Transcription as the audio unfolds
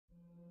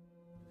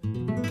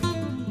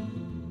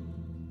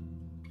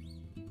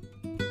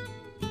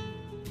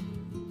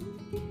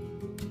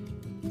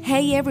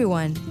Hey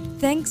everyone!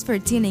 Thanks for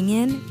tuning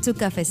in to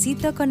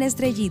Cafecito con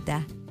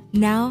Estrellita.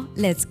 Now,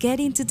 let's get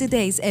into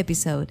today's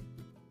episode.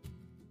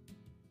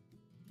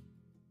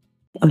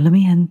 Hola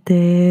mi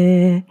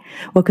gente.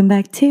 Welcome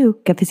back to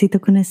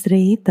Cafecito con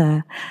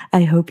Estrellita.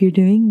 I hope you're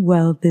doing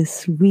well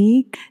this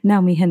week.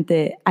 Now mi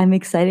gente, I'm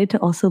excited to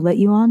also let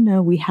you all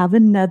know we have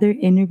another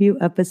interview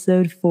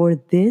episode for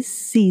this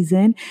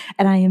season,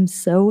 and I am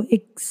so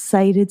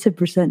excited to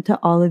present to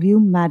all of you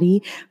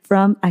Mari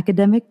from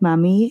Academic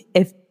Mami.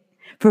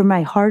 For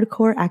my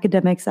hardcore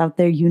academics out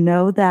there, you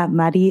know that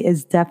Mari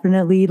is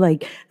definitely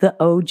like the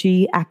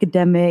OG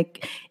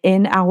academic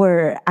in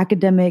our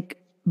academic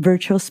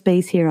virtual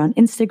space here on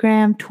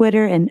Instagram,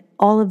 Twitter, and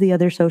all of the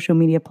other social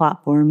media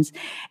platforms.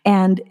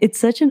 And it's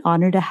such an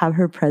honor to have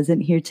her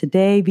present here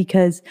today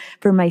because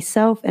for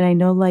myself, and I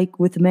know like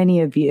with many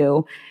of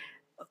you,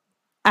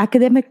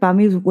 Academic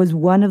Mami was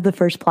one of the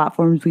first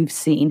platforms we've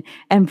seen.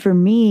 And for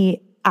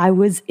me, I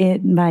was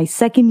in my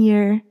second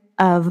year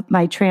of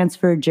my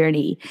transfer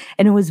journey,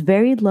 and it was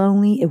very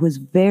lonely. It was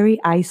very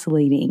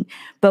isolating.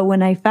 But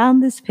when I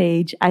found this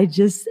page,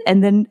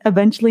 and then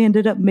eventually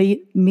ended up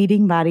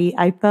meeting Mari,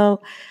 I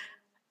felt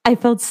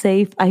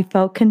safe. I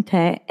felt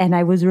content. And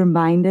I was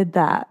reminded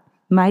that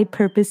my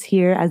purpose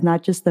here as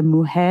not just a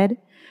mujer,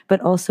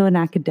 but also an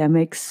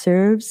academic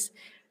serves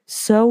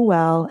so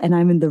well, and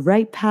I'm in the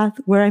right path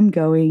where I'm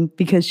going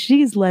because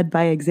she's led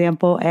by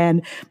example.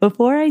 And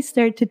before I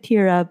start to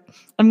tear up,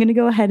 I'm going to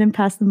go ahead and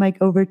pass the mic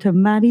over to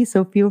Maddie.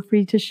 So feel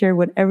free to share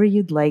whatever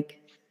you'd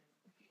like.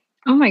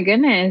 Oh my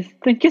goodness.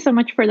 Thank you so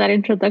much for that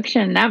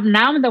introduction. Now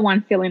I'm the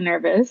one feeling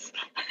nervous.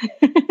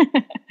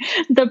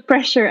 The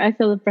pressure. I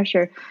feel the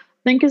pressure.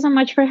 Thank you so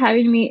much for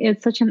having me.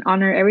 It's such an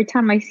honor. Every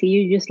time I see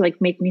you, you just like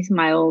make me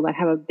smile. I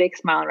have a big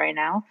smile right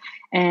now.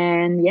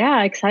 And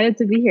yeah, excited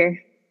to be here.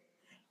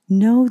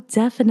 No,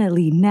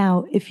 definitely.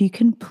 Now, if you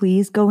can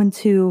please go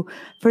into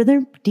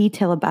further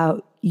detail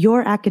about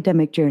your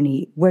academic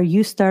journey, where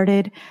you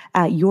started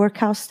at York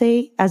Cal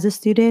State as a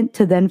student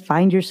to then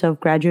find yourself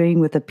graduating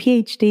with a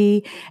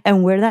PhD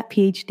and where that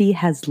PhD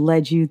has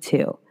led you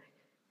to.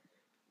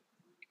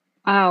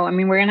 Oh, I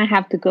mean, we're going to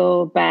have to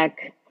go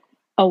back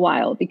a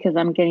while because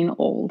I'm getting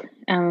old.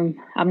 I'm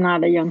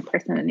not a young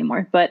person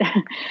anymore, but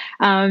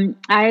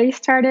I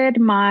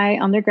started my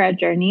undergrad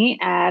journey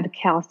at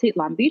Cal State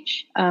Long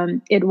Beach.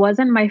 It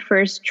wasn't my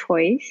first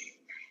choice.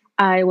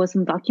 I was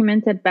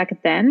undocumented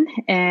back then.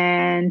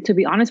 And to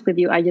be honest with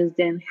you, I just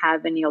didn't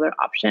have any other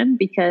option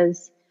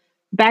because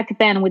back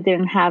then we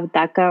didn't have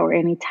DACA or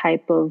any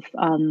type of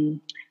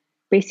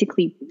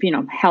basically,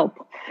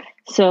 help.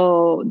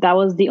 So that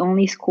was the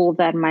only school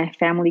that my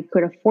family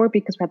could afford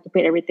because we had to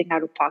pay everything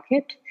out of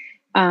pocket.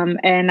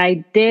 And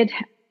I did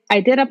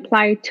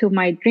apply to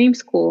my dream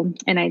school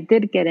and I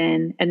did get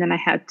in, and then I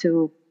had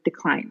to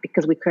decline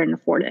because we couldn't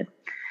afford it.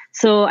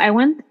 So I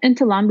went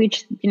into Long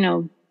Beach,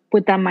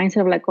 with that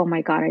mindset of like, oh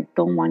my God, I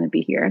don't want to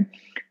be here.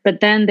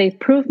 But then they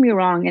proved me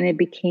wrong and it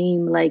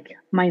became like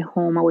my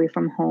home away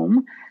from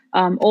home.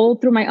 All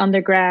through my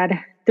undergrad,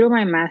 through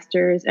my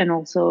master's, and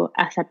also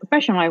as a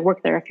professional, I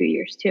worked there a few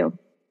years too.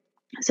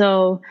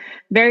 So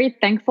very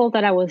thankful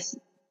that I was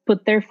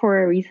put there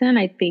for a reason.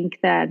 I think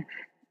that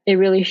it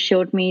really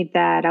showed me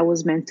that I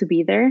was meant to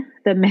be there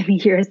the many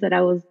years that I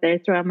was there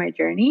throughout my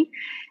journey.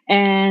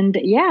 And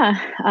yeah,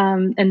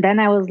 and then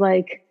I was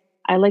like,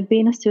 I like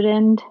being a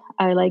student.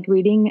 I like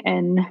reading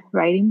and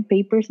writing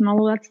papers and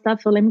all of that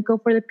stuff. So let me go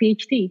for the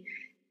PhD.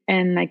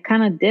 And I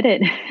kind of did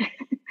it.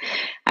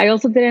 I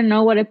also didn't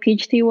know what a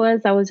PhD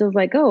was. I was just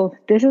like, oh,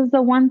 this is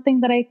the one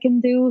thing that I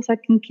can do so I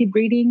can keep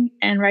reading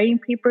and writing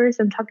papers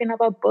and talking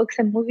about books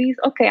and movies.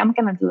 Okay, I'm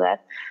going to do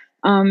that.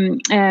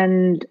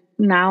 And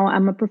now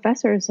I'm a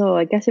professor. So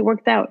I guess it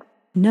worked out.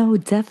 No,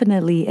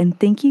 definitely. And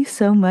thank you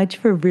so much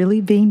for really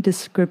being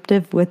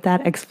descriptive with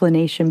that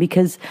explanation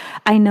because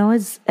I know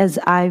as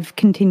I've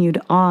continued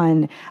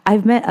on,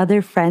 I've met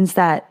other friends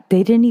that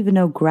they didn't even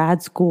know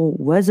grad school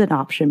was an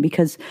option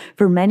because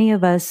for many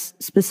of us,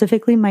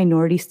 specifically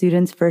minority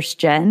students, first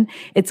gen,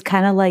 it's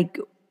kind of like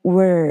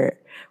we're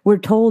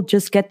told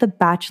just get the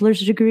bachelor's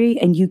degree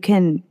and you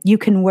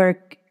can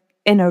work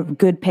in a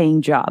good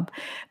paying job.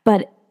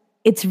 But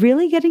it's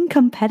really getting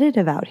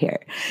competitive out here.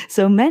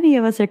 So many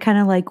of us are kind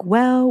of like,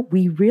 well,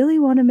 we really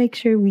want to make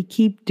sure we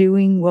keep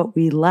doing what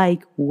we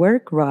like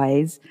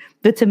work-wise,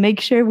 but to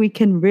make sure we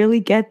can really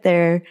get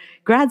there,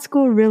 grad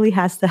school really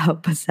has to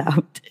help us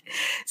out.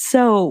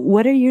 So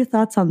what are your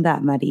thoughts on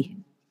that, Mari?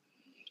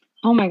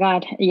 Oh my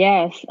God,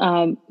 yes.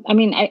 I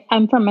mean,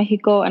 I'm from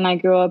Mexico and I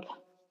grew up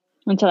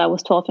until I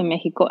was 12 in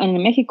Mexico. And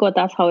in Mexico,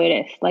 that's how it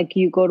is. Like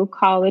you go to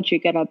college, you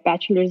get a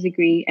bachelor's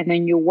degree, and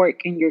then you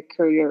work in your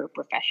career or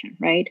profession,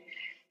 right?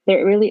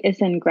 There really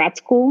isn't grad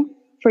school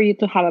for you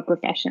to have a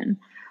profession.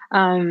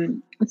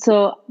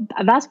 So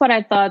that's what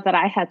I thought that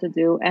I had to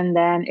do. And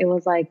then it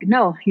was like,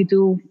 no, you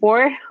do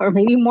 4 or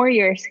maybe more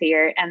years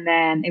here. And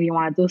then if you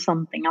want to do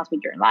something else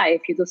with your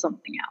life, you do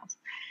something else.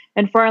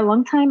 And for a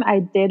long time, I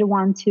did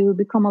want to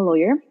become a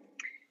lawyer.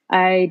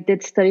 I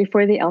did study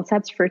for the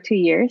LSATs for 2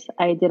 years.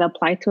 I did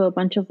apply to a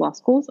bunch of law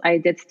schools. I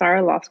did start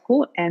a law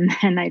school, and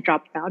then I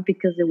dropped out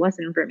because it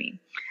wasn't for me.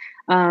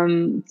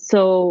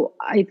 So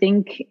I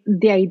think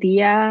the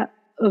idea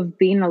of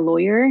being a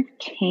lawyer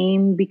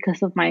came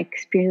because of my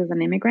experience as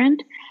an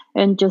immigrant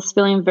and just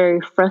feeling very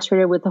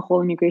frustrated with the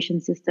whole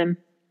immigration system.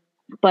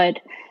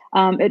 But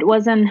it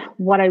wasn't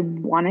what I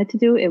wanted to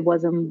do. It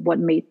wasn't what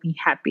made me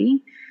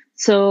happy.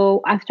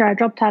 So after I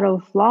dropped out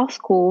of law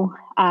school,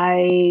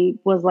 I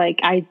was like,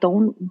 I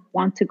don't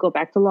want to go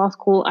back to law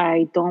school.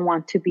 I don't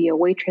want to be a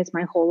waitress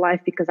my whole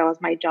life because that was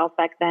my job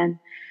back then.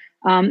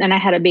 And I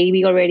had a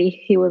baby already.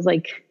 He was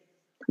like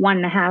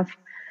 1.5.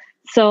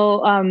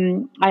 So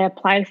I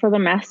applied for the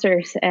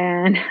master's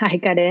and I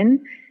got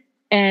in,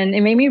 and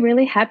it made me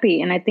really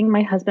happy. And I think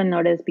my husband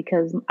noticed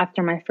because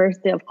after my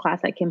first day of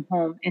class, I came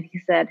home and he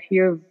said,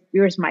 "You're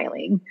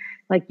smiling,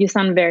 like you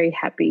sound very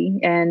happy."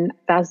 And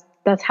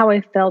that's how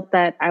I felt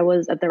that I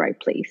was at the right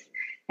place.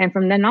 And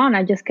from then on,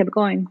 I just kept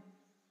going.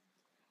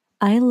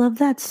 I love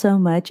that so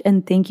much.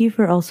 And thank you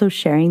for also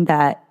sharing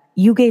that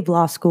you gave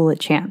law school a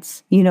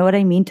chance. You know what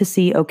I mean? To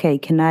see, okay,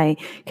 can I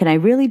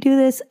really do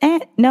this?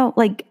 No,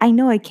 like I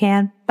know I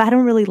can, but I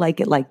don't really like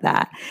it like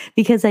that.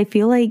 Because I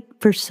feel like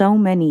for so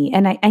many,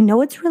 and I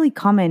know it's really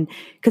common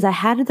because I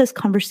had this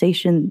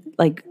conversation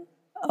like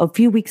a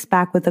few weeks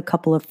back with a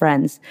couple of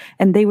friends,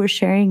 and they were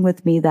sharing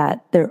with me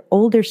that their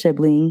older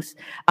siblings,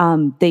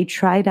 they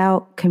tried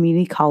out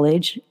community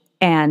college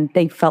and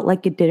they felt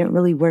like it didn't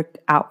really work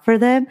out for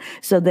them.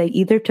 So they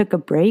either took a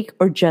break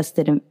or just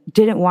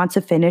didn't want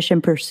to finish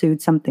and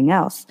pursued something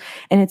else.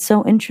 And it's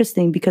so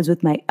interesting because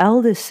with my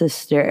eldest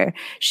sister,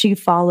 she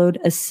followed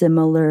a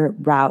similar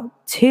route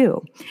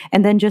too.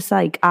 And then just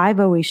like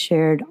I've always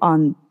shared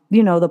on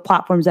the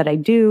platforms that I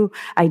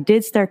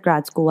did start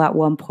grad school at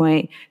one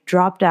point,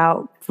 dropped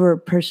out for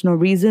personal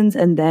reasons,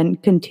 and then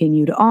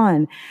continued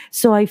on.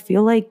 So I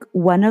feel like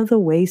one of the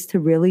ways to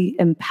really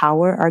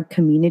empower our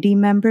community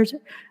members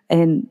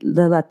and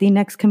the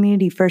Latinx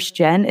community, first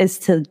gen, is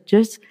to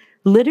just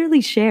literally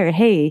share,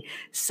 hey,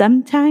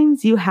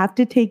 sometimes you have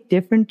to take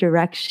different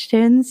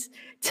directions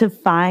to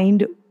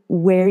find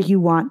where you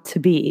want to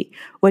be.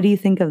 What do you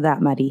think of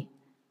that, Mari?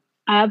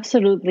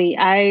 Absolutely.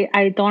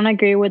 I don't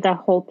agree with that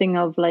whole thing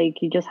of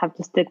like you just have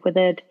to stick with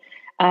it.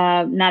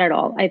 Not at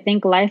all. I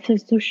think life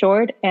is too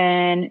short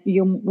and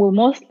you will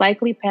most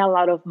likely pay a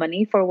lot of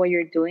money for what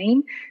you're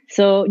doing.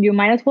 So you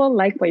might as well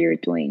like what you're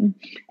doing.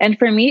 And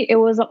for me, it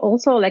was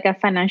also like a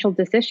financial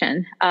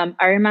decision.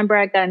 I remember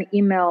I got an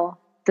email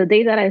the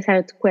day that I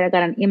decided to quit. I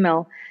got an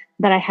email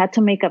that I had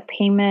to make a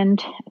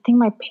payment. I think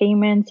my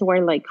payments were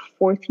like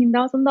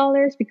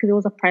 $14,000 because it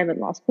was a private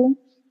law school.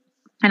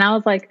 And I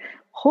was like,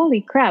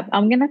 holy crap,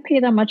 I'm going to pay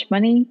that much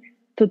money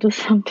to do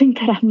something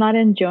that I'm not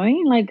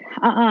enjoying? Like,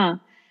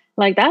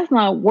 like that's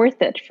not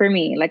worth it for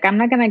me. Like, I'm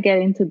not going to get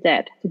into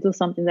debt to do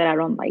something that I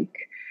don't like.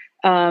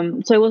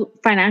 So it was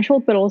financial,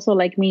 but also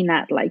like me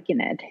not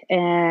liking it.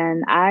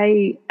 And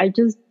I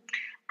just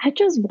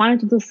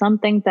wanted to do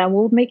something that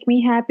will make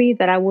me happy,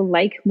 that I will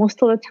like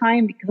most of the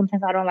time, because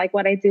sometimes I don't like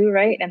what I do,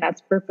 right? And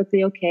that's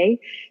perfectly okay.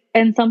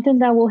 And something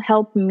that will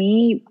help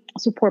me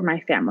support my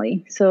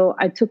family. So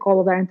I took all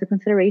of that into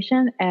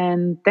consideration,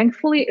 and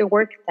thankfully it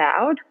worked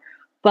out.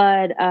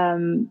 But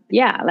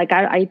yeah, like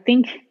I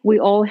think we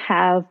all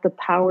have the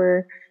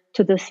power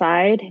to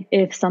decide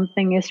if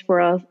something is for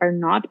us or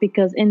not,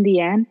 because in the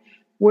end,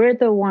 we're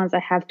the ones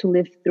that have to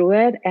live through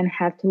it and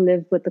have to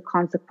live with the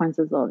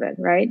consequences of it,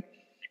 right?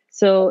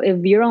 So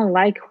if you don't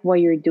like what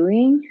you're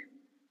doing,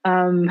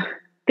 um,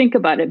 think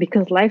about it,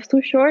 because life's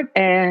too short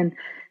and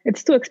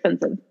it's too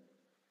expensive.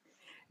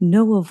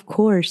 No, of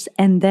course.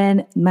 And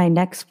then my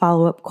next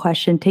follow-up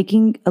question,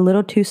 taking a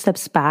little two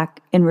steps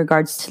back in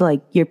regards to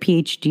like your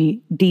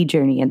PhD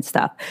journey and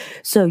stuff.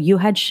 So you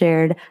had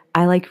shared,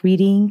 I like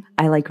reading,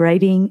 I like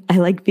writing, I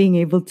like being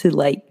able to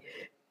like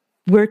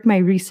work my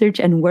research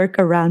and work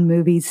around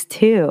movies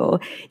too,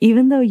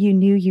 even though you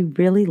knew you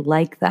really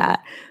like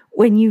that.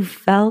 When you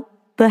felt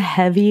the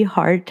heavy,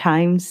 hard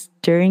times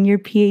during your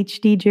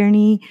PhD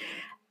journey,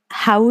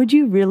 how would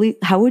you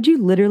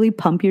literally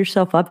pump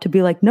yourself up to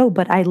be like, no,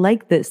 but I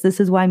like this. This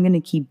is why I'm going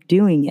to keep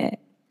doing it.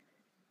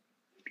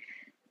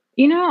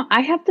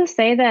 I have to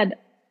say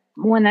that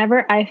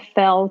whenever I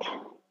felt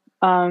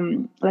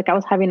like I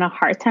was having a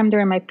hard time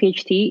during my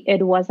PhD,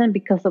 it wasn't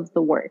because of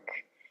the work.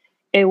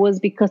 It was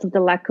because of the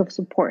lack of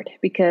support,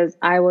 because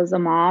I was a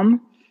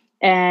mom.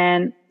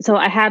 And so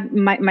I had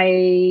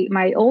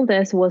my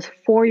oldest was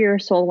 4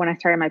 years old when I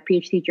started my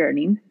PhD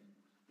journey.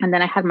 And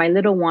then I had my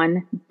little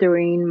one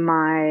during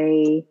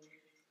my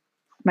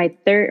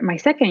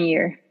second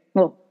year.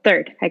 Well,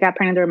 third. I got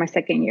pregnant during my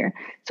second year.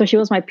 So she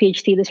was my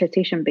PhD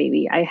dissertation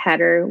baby. I had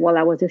her while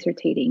I was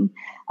dissertating.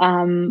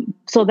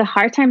 So the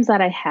hard times that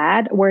I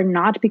had were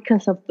not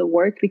because of the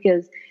work,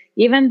 because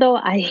even though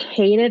I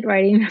hated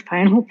writing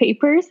final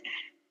papers,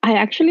 I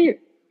actually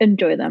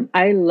enjoy them.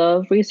 I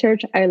love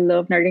research. I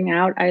love nerding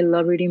out. I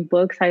love reading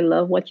books. I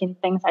love watching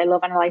things. I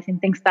love analyzing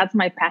things. That's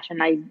my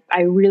passion.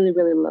 I really,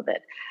 really love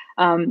it.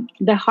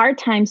 The hard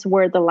times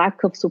were the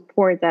lack of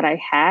support that I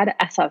had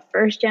as a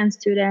first gen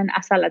student,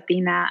 as a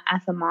Latina,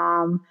 as a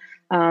mom.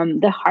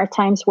 The hard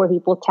times were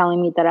people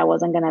telling me that I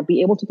wasn't going to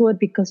be able to do it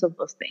because of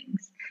those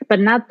things, but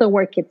not the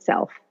work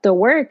itself. The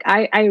work,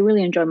 I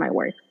really enjoy my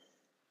work.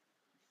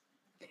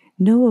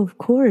 No, of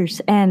course.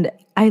 And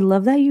I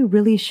love that you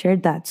really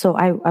shared that. So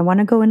I want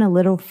to go in a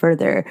little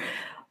further.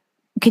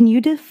 Can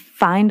you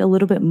define a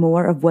little bit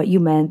more of what you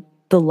meant,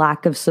 the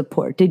lack of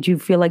support? Did you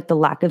feel like the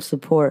lack of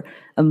support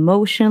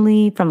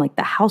emotionally from like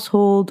the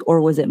household,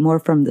 or was it more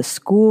from the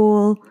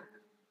school?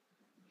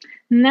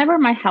 Never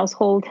my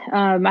household.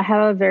 I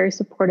have a very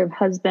supportive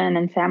husband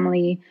and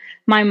family.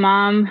 My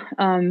mom,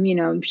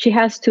 she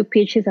has two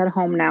peaches at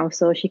home now,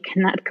 so she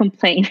cannot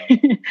complain.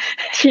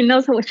 She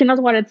knows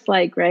what it's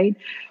like, right?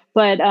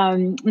 But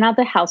not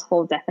the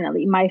household,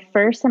 definitely. My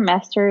first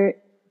semester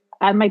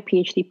at my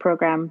PhD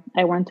program,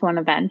 I went to an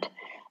event,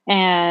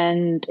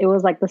 and it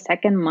was like the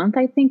second month,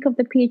 I think, of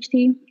the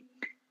PhD.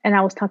 And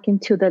I was talking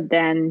to the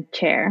then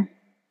chair,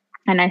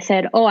 and I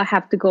said, "Oh, I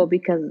have to go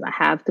because I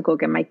have to go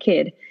get my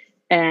kid."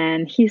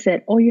 And he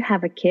said, "Oh, you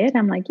have a kid?"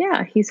 I'm like,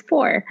 "Yeah, he's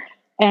 4."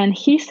 And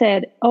he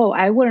said, "Oh,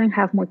 I wouldn't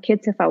have more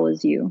kids if I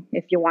was you,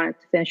 if you wanted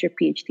to finish your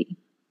PhD."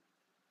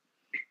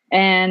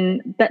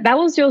 And that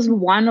was just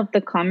one of the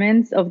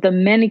comments of the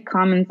many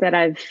comments that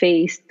I've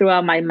faced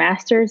throughout my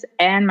master's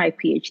and my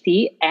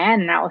PhD,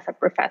 and now as a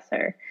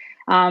professor.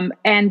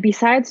 And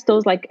besides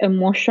those like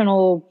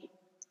emotional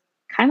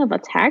kind of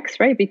attacks,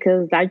 right?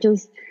 Because that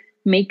just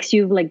makes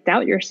you like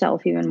doubt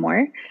yourself even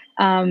more.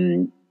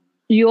 Um,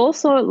 you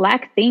also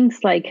lack things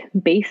like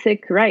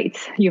basic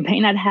rights. You may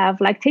not have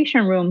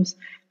lactation rooms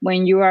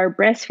when you are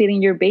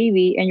breastfeeding your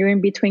baby and you're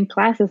in between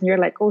classes and you're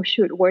like, oh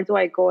shoot, where do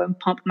I go and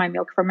pump my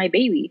milk for my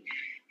baby?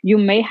 You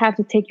may have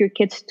to take your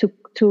kids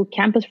to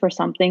campus for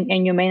something,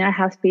 and you may not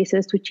have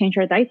spaces to change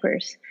your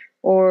diapers,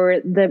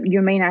 or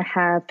you may not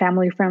have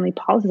family friendly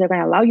policies that are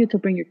going to allow you to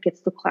bring your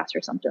kids to class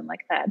or something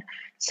like that.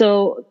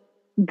 So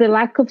the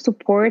lack of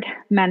support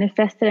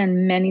manifested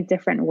in many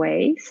different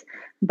ways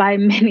by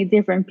many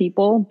different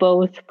people,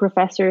 both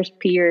professors,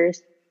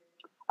 peers,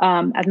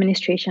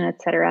 administration,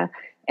 etc.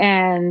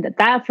 And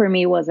that for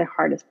me was the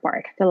hardest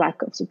part, the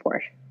lack of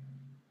support.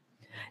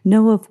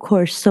 No, of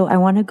course. So I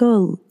want to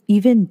go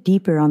even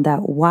deeper on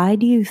that. Why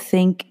do you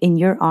think, in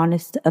your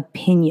honest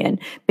opinion,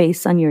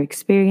 based on your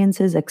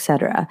experiences,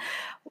 etc.,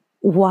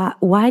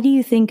 why do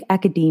you think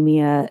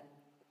academia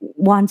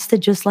wants to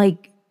just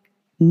like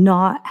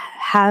not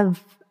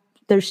have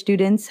their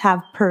students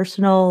have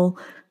personal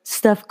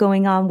stuff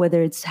going on,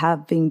 whether it's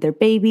having their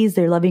babies,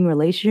 their loving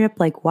relationship?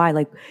 Like, why?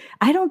 Like,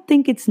 I don't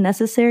think it's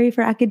necessary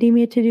for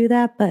academia to do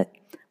that, but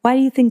why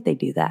do you think they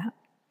do that?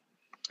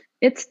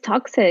 It's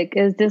toxic,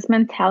 is this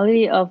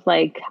mentality of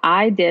like,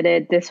 I did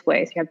it this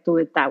way, so you have to do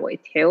it that way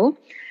too.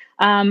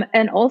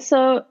 And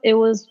also,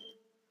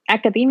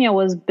 academia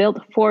was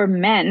built for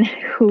men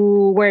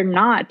who were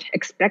not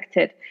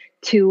expected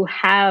to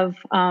have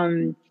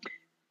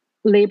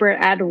labor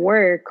at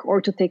work,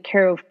 or to take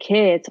care of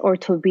kids, or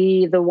to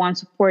be the one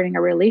supporting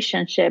a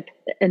relationship,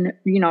 and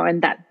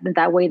in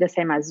that way, the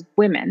same as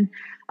women.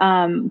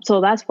 So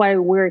that's why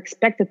we're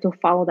expected to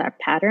follow that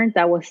pattern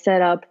that was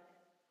set up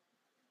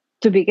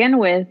to begin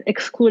with,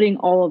 excluding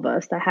all of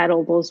us that had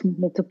all those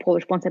multiple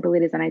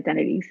responsibilities and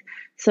identities.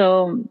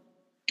 So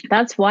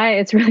that's why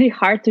it's really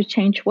hard to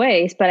change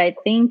ways. But I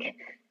think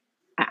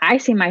I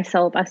see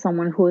myself as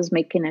someone who is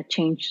making a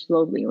change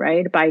slowly,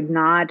 right? By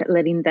not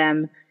letting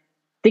them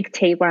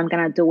dictate what I'm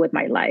going to do with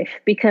my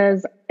life.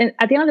 Because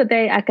at the end of the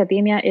day,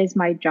 academia is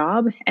my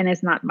job and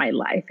it's not my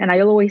life. And I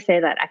always say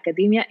that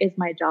academia is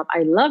my job. I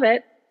love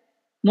it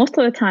most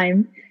of the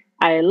time.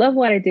 I love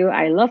what I do.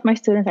 I love my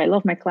students. I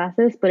love my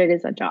classes, but it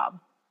is a job.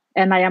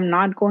 And I am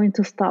not going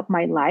to stop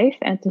my life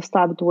and to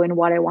stop doing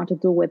what I want to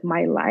do with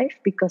my life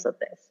because of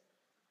this.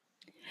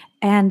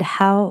 And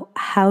how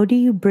do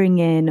you bring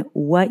in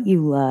what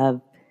you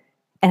love?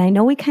 And I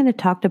know we kind of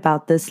talked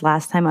about this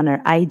last time on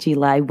our IG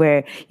live,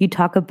 where you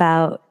talk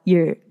about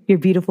your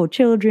beautiful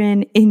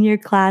children in your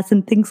class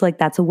and things like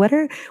that. So what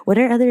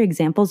are other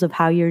examples of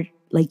how you're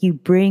like you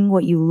bring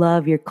what you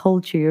love, your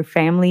culture, your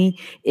family,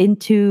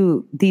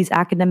 into these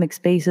academic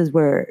spaces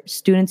where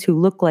students who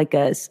look like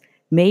us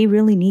may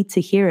really need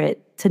to hear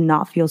it to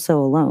not feel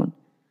so alone?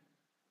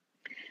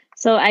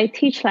 So I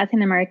teach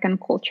Latin American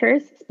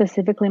cultures,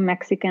 specifically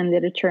Mexican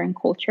literature and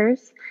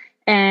cultures.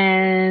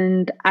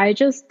 And I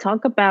just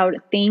talk about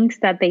things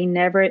that they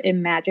never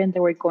imagined they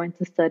were going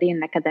to study in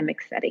an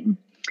academic setting.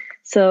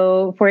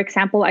 So, for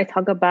example, I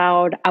talk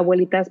about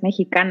abuelitas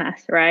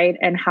mexicanas, right?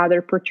 And how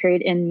they're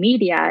portrayed in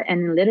media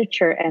and in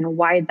literature, and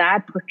why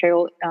that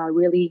portrayal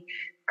really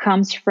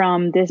comes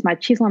from this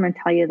machismo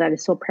mentality that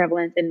is so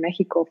prevalent in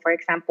Mexico, for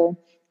example.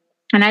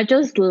 And I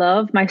just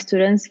love my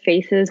students'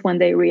 faces when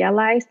they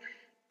realize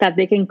that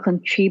they can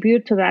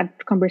contribute to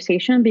that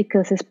conversation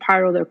because it's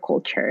part of their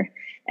culture.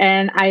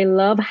 And I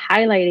love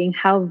highlighting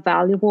how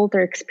valuable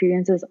their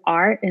experiences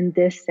are in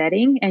this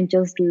setting, and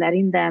just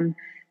letting them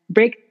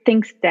break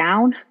things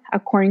down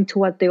according to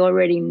what they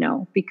already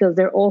know, because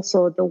they're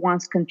also the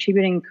ones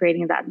contributing and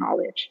creating that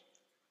knowledge.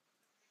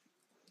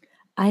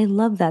 I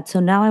love that. So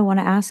now I want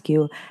to ask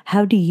you,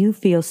 how do you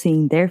feel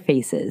seeing their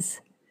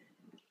faces?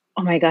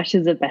 Oh my gosh,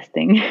 it's the best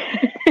thing.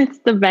 It's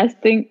the best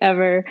thing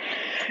ever.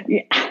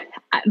 Yeah.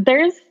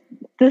 There's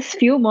this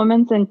few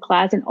moments in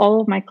class, in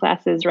all of my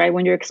classes, right?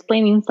 When you're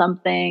explaining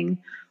something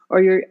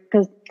or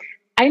because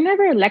I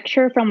never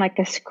lecture from like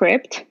a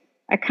script.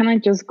 I kind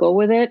of just go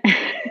with it.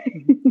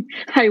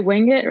 I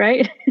wing it,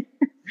 right?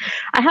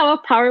 I have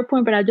a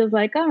PowerPoint, but I just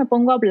like, me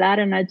pongo a hablar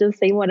and I just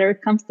say whatever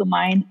comes to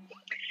mind.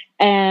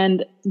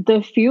 And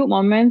the few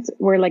moments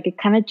where like it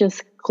kind of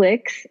just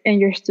clicks in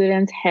your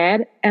student's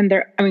head and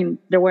they're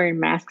wearing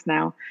masks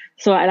now.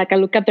 So I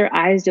look at their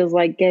eyes just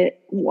like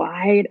get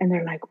wide and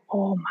they're like,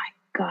 oh my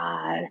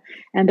God.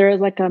 And there is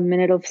like a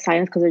minute of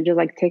silence because they're just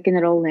like taking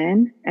it all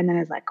in. And then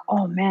it's like,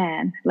 oh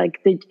man,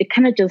 like it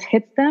kind of just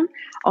hits them.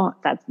 Oh,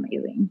 that's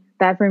amazing.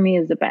 That for me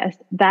is the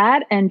best.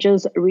 That and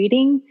just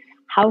reading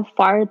how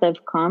far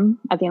they've come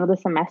at the end of the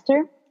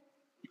semester.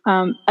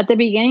 At the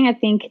beginning, I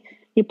think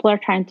people are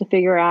trying to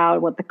figure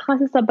out what the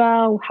class is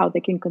about, how they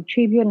can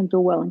contribute and do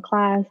well in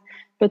class.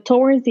 But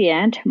towards the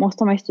end,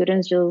 most of my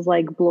students just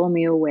like blow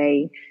me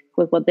away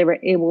with what they were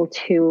able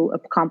to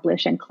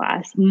accomplish in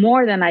class,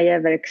 more than I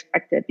ever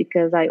expected,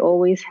 because I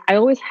always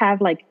have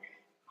like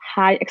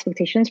high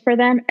expectations for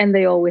them and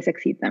they always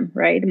exceed them,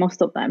 right?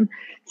 Most of them.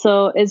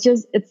 So it's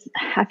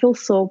I feel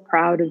so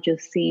proud of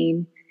just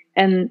seeing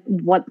and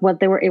what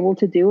they were able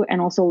to do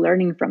and also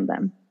learning from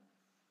them.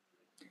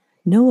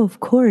 No, of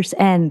course.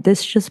 And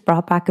this just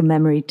brought back a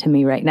memory to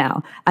me right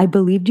now. I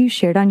believed you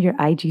shared on your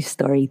IG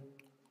story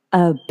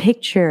a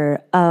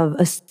picture of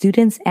a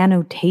student's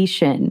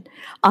annotation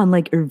on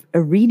like a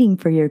reading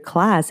for your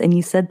class. And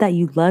you said that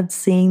you loved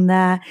seeing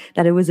that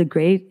it was a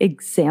great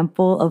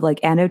example of like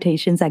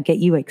annotations that get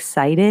you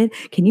excited.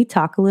 Can you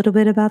talk a little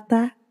bit about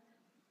that?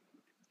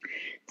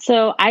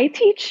 So I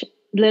teach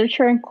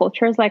literature and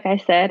cultures, like I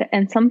said,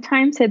 and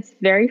sometimes it's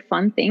very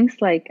fun things.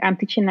 Like I'm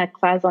teaching a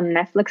class on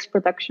Netflix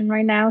production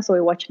right now, so we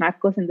watch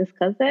Narcos and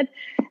discuss it.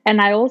 And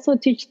I also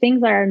teach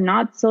things that are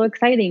not so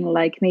exciting,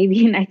 like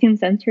maybe 19th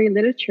century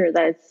literature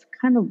that's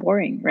kind of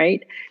boring,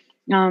 right?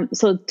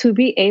 So to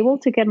be able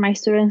to get my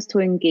students to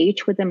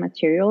engage with the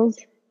materials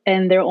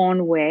in their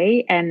own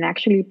way and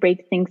actually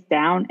break things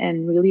down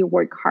and really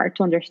work hard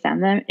to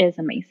understand them is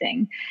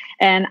amazing.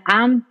 And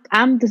I'm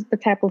just the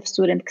type of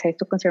student, because I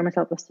still consider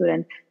myself a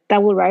student,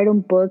 that will write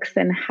on books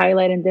and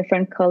highlight in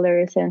different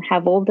colors and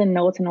have all the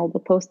notes and all the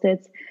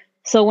post-its.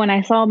 So when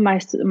I saw my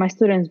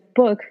student's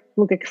book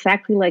look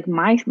exactly like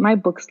my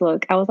books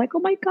look, I was like, oh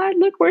my God,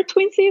 look, we're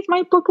twinsies.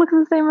 My book looks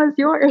the same as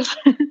yours.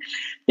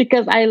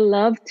 Because I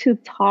love to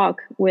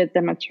talk with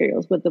the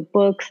materials, with the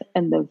books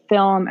and the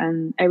film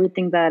and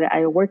everything that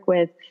I work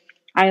with.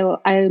 I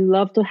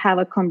love to have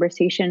a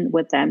conversation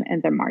with them in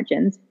their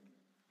margins.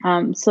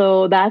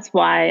 So that's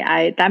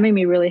why that made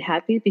me really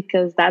happy,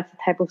 because that's the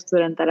type of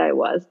student that I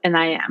was and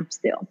I am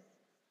still.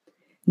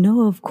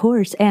 No, of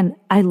course. And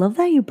I love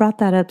that you brought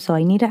that up. So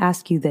I need to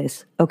ask you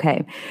this.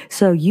 Okay.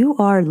 So you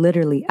are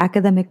literally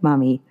academic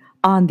mommy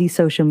on these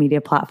social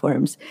media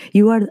platforms.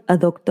 You are a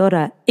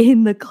doctora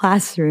in the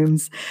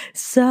classrooms.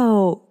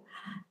 So,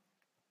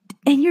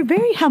 and you're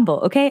very humble.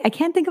 Okay. I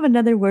can't think of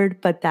another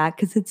word but that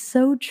because it's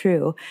so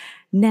true.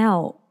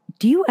 Now,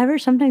 do you ever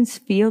sometimes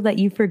feel that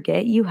you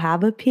forget you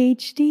have a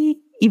PhD?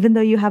 Even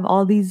though you have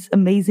all these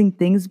amazing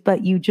things,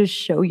 but you just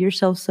show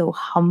yourself so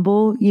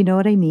humble. You know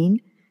what I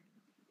mean?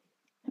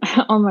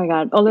 Oh my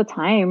God, all the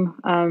time.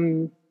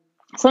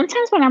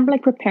 Sometimes when I'm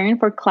like preparing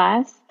for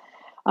class,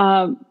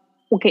 um,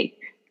 okay,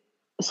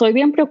 soy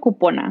bien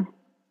preocupona.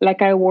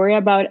 Like I worry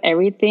about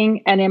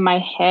everything, and in my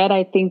head,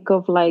 I think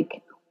of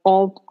like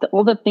all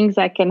the things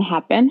that can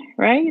happen,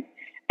 right?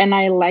 And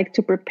I like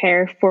to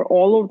prepare for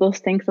all of those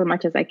things as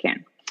much as I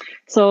can.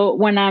 So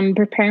when I'm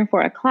preparing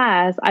for a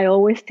class, I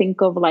always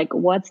think of like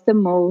what's the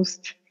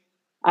most,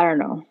 I don't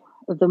know,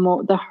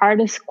 the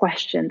hardest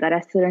question that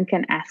a student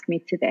can ask me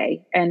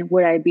today, and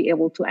would I be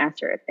able to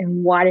answer it?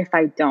 And what if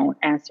I don't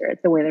answer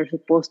it the way they're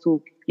supposed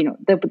to,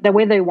 the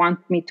way they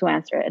want me to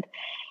answer it?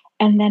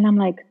 And then I'm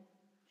like,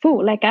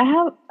 fool, like I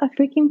have a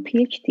freaking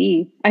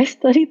PhD. I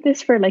studied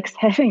this for like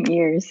 7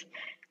 years.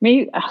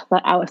 Maybe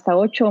hasta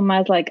ocho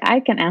más, like I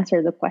can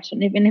answer the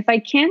question. Even if I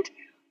can't,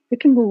 we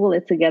can Google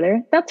it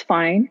together. That's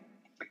fine.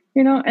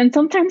 And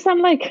sometimes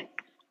I'm like,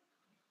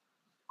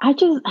 I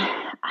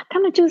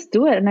kind of just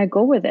do it and I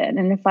go with it.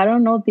 And if I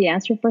don't know the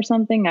answer for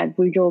something,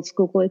 we just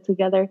Google it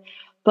together.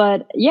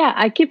 But yeah,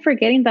 I keep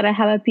forgetting that I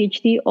have a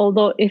PhD,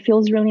 although it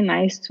feels really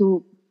nice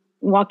to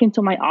walk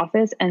into my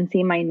office and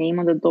see my name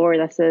on the door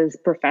that says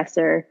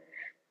Professor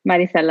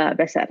Marisela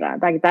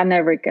Becerra. Like that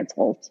never gets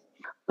old.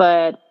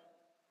 But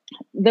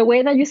the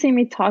way that you see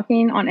me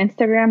talking on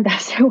Instagram,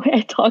 that's the way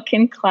I talk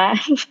in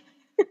class.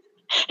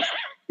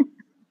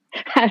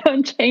 I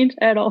don't change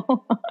at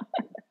all.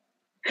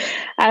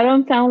 I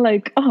don't sound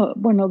like, oh,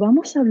 bueno,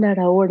 vamos a hablar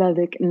ahora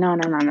de. No,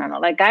 no, no, no, no.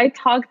 Like I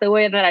talk the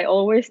way that I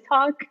always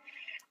talk.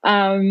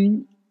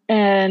 And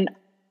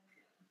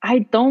I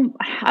don't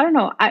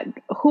know.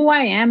 Who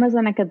I am as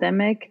an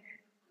academic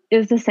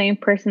is the same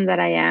person that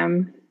I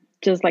am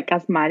just like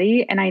as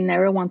Mari, and I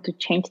never want to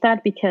change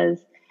that because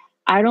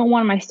I don't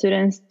want my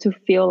students to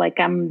feel like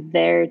I'm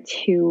there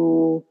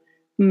to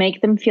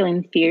make them feel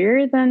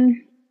inferior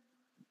than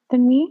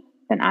me,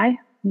 than I.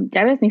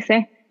 Ya ves, ni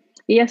sé.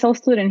 ESL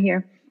student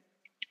here.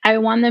 I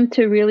want them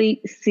to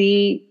really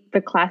see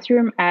the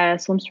classroom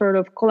as some sort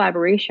of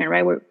collaboration,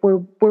 right?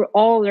 We're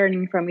all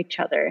learning from each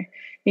other,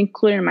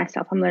 including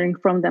myself. I'm learning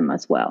from them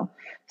as well.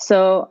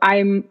 So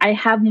I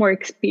have more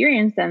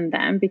experience than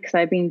them because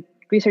I've been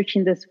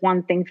researching this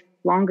one thing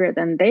longer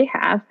than they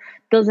have.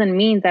 Doesn't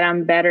mean that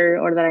I'm better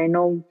or that I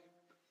know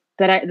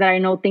that I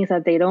know things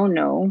that they don't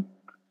know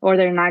or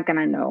they're not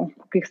gonna know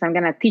because I'm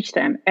gonna teach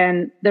them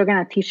and they're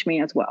gonna teach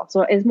me as well.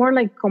 So it's more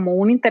like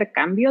como un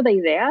intercambio de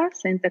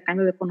ideas,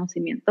 intercambio de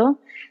conocimiento,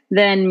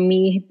 than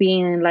me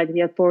being like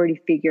the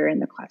authority figure in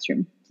the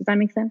classroom. Does that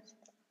make sense?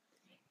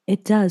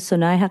 It does. So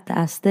now I have to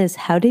ask this.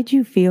 How did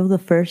you feel the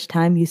first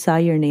time you saw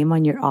your name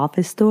on your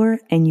office door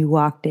and you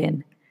walked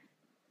in?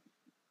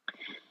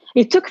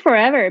 It took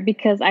forever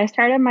because I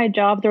started my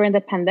job during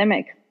the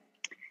pandemic.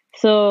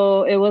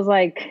 So it was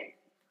like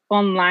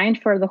online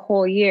for the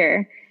whole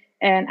year.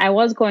 And I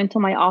was going to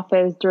my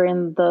office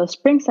during the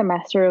spring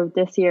semester of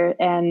this year,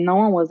 and no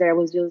one was there. It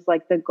was just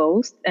like the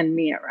ghost and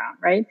me around,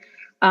 right?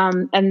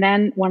 And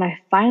then when I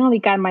finally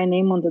got my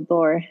name on the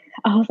door,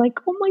 I was like,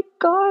 oh my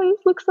God,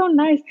 this looks so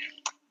nice.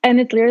 And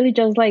it's literally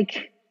just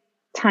like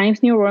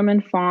Times New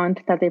Roman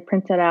font that they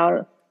printed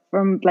out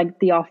from like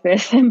the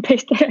office and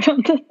pasted it on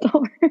the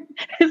door.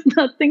 It's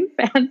nothing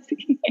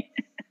fancy.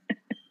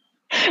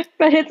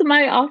 But it's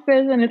my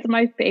office and it's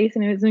my face,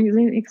 and it makes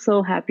me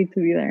so happy to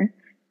be there.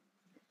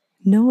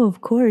 No, of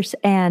course.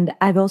 And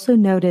I've also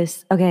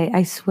noticed, okay,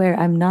 I swear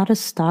I'm not a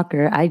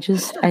stalker. I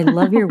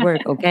love your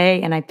work,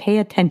 okay? And I pay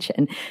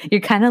attention.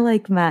 You're kind of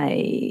like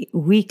my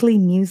weekly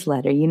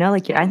newsletter,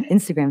 like your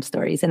Instagram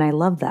stories. And I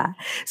love that.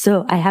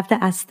 So I have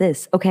to ask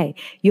this. Okay,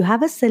 you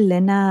have a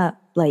Selena,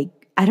 like,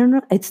 I don't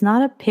know, it's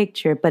not a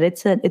picture, but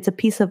it's a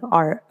piece of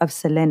art of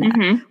Selena.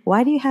 Mm-hmm.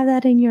 Why do you have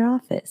that in your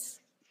office?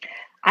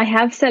 I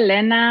have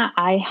Selena,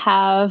 I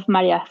have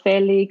Maria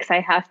Felix,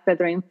 I have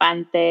Pedro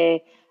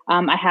Infante,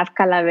 I have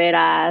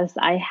calaveras,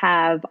 I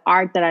have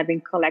art that I've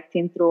been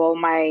collecting through all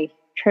my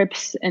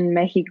trips in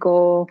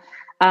Mexico,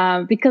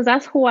 because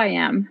that's who I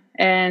am.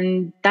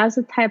 And that's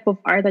the type of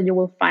art that you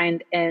will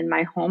find in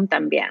my home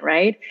también,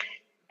 right?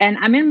 And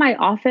I'm in my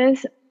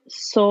office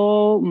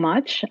so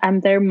much.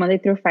 I'm there Monday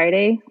through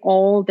Friday,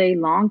 all day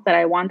long, that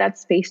I want that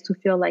space to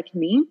feel like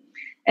me.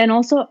 And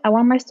also, I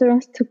want my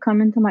students to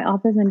come into my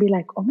office and be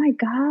like, oh my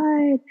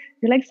God,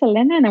 you're like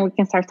Selena, and then we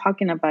can start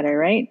talking about it,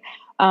 right?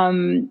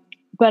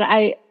 But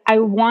I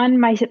want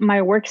my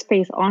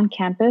workspace on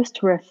campus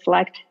to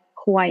reflect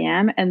who I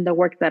am and the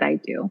work that I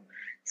do.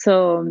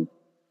 So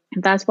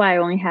that's why I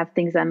only have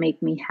things that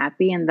make me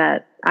happy and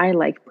that I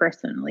like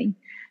personally.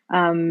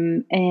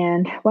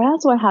 And what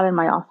else do I have in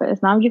my office?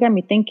 Now you got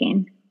me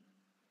thinking.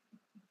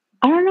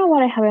 I don't know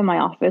what I have in my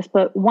office,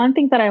 but one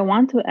thing that I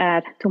want to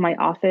add to my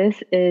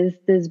office is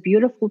this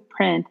beautiful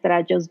print that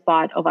I just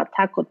bought of a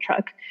taco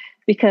truck.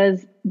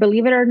 Because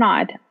believe it or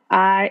not,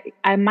 I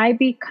might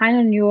be kind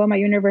of new at my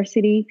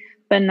university,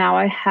 but now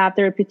I have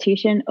the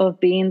reputation of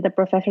being the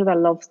professor that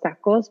loves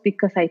tacos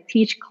because I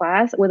teach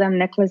class with a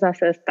necklace that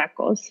says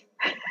tacos.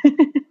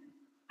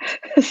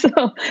 So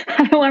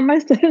I want my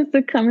students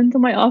to come into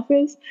my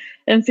office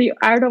and see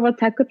art of a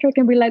taco truck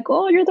and be like,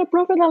 oh, you're the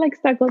prof that likes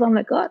tacos. I'm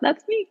like, oh,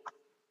 that's me.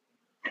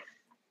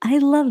 I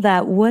love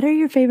that. What are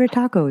your favorite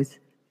tacos?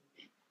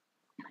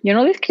 You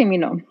know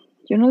discrimino.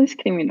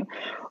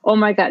 Oh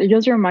my God, it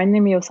just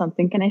reminded me of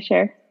something. Can I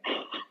share?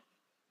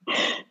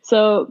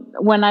 So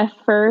when I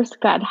first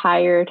got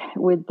hired,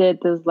 we did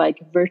this like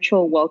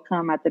virtual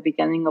welcome at the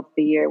beginning of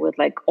the year with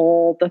like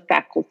all the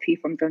faculty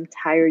from the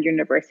entire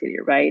university,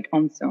 right,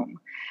 on Zoom.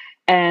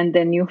 And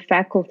the new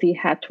faculty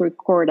had to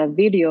record a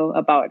video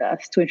about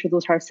us to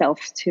introduce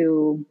ourselves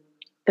to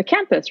the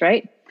campus,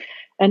 right?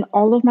 And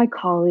all of my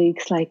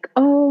colleagues like,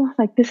 oh,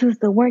 like this is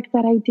the work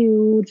that I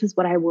do. This is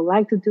what I would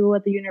like to do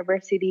at the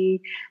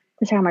university.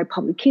 These are my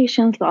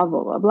publications, blah,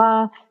 blah, blah,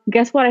 blah.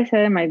 Guess what I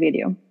said in my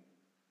video?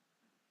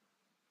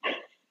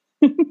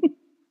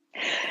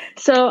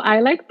 So I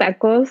like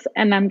tacos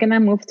and I'm going to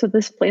move to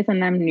this place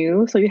and I'm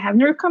new. So you have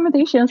any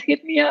recommendations,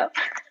 hit me up.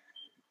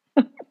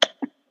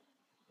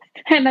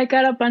 And I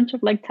got a bunch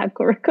of like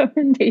taco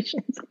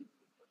recommendations.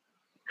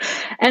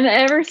 And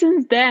ever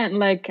since then,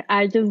 like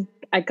I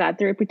got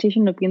the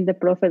reputation of being the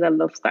profe that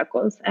loves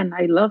tacos, and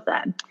I love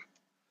that.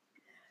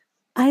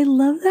 I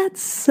love that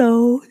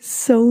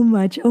so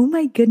much. Oh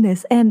my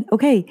goodness. And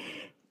okay,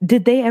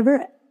 did they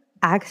ever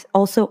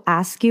also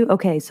ask you,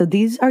 okay, so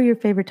these are your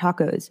favorite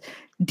tacos.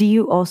 Do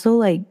you also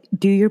like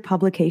do your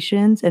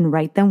publications and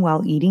write them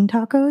while eating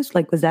tacos?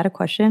 Like, was that a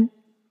question?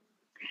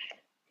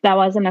 That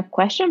wasn't a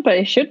question, but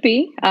it should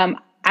be.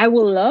 I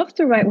would love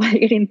to write while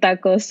eating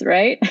tacos,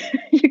 right?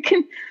 You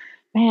can,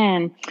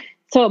 man.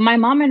 So my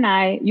mom and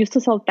I used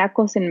to sell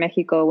tacos in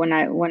Mexico when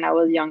I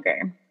was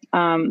younger.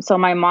 So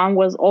my mom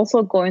was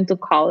also going to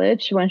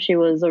college when she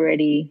was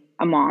already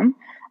a mom.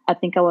 I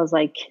think I was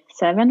like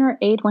 7 or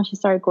 8 when she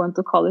started going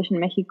to college in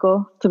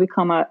Mexico to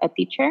become a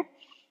teacher.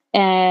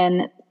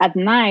 And at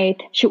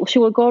night, she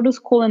would go to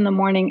school in the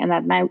morning, and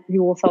at night we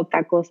will sell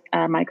tacos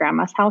at my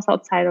grandma's house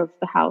outside of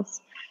the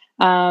house.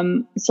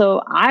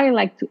 So I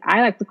like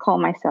to call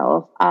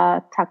myself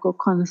a taco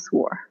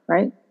connoisseur,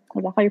 right?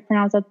 Is that how you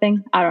pronounce that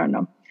thing? I don't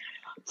know.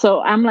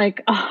 So I'm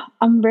like,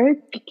 I'm very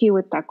picky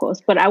with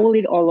tacos, but I will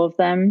eat all of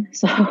them.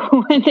 So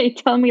when they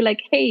tell me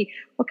like, hey,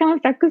 what kind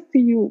of tacos do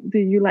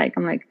you like?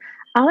 I'm like,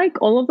 I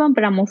like all of them,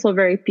 but I'm also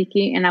very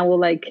picky, and I will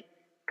like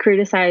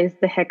criticize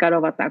the heck out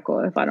of a taco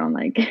if I don't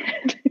like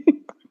it.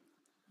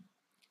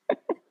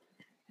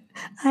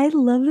 I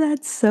love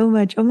that so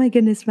much. Oh my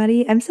goodness,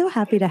 Maddie. I'm so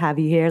happy to have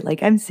you here.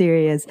 Like, I'm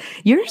serious.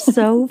 You're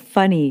so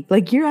funny.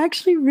 Like, you're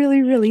actually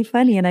really, really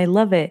funny. And I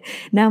love it.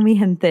 Now, mi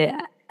gente,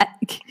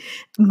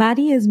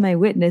 Maddie is my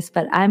witness,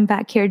 but I'm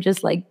back here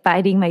just like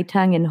biting my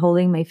tongue and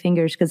holding my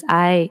fingers because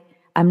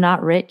I'm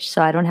not rich,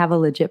 so I don't have a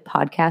legit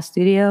podcast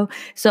studio.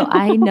 So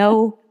I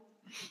know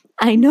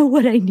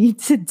what I need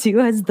to do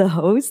as the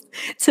host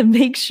to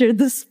make sure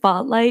the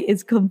spotlight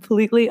is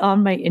completely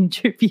on my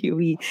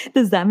interviewee.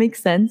 Does that make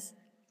sense?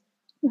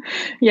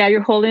 Yeah,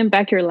 you're holding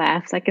back your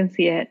laughs. I can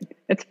see it.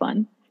 It's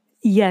fun.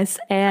 Yes,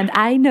 and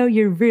I know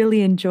you're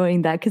really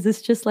enjoying that because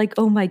it's just like,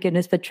 oh my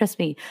goodness. But trust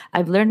me,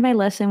 I've learned my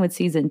lesson with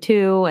season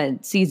 2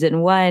 and season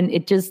 1.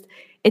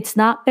 It's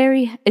not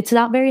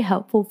very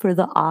helpful for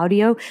the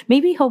audio.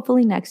 Maybe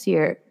hopefully next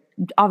year,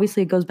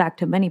 obviously it goes back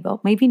to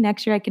MoneyBoat. Maybe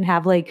next year I can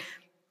have like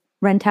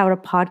rent out a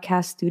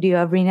podcast studio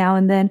every now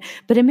and then.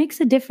 But it makes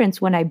a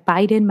difference when I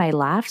bite in my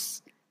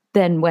laughs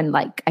than when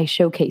like I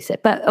showcase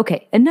it. But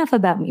okay, enough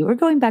about me. We're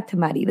going back to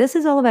Mari. This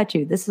is all about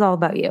you. This is all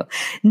about you.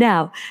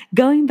 Now,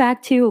 going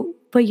back to,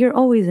 but you're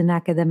always an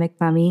academic,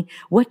 mommy.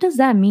 What does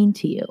that mean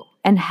to you?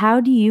 And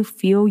how do you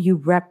feel you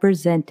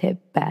represent it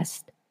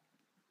best?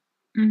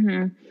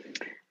 hmm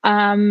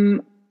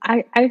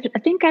I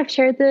think I've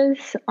shared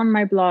this on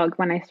my blog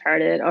when I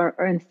started, or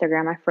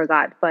Instagram. I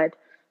forgot, but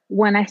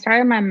when I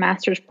started my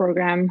master's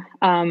program,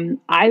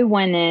 I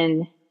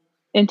went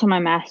into my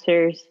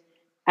master's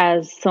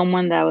as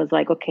someone that was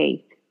like,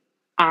 okay,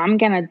 I'm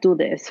gonna do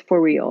this for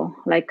real.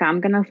 Like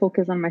I'm gonna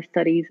focus on my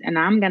studies, and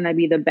I'm gonna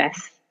be the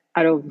best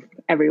out of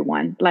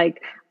everyone.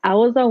 Like I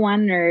was the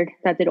one nerd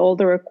that did all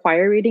the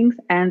required readings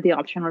and the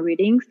optional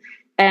readings,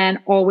 and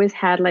always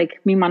had like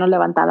mi mano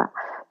levantada.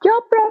 Yo,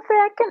 profe,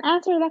 I can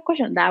answer that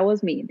question. That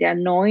was me. The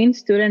annoying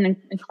student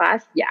in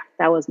class. Yeah,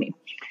 that was me.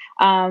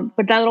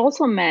 But that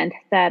also meant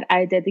that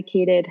I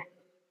dedicated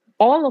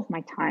all of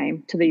my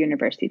time to the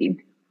university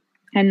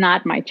and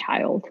not my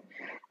child.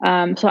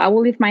 So I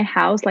will leave my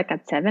house like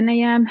at 7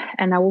 a.m.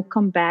 and I will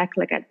come back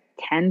like at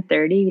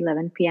 10:30,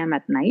 11 p.m.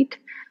 at night.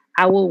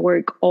 I will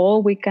work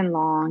all weekend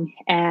long.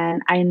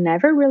 And I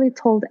never really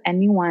told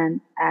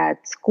anyone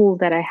at school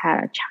that I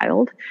had a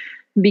child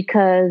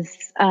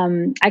because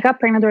I got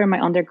pregnant during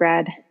my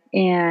undergrad,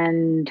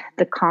 and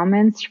the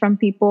comments from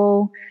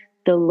people,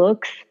 the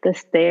looks, the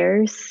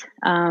stares,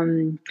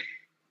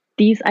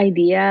 these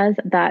ideas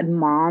that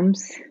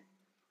moms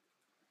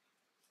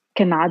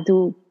cannot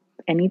do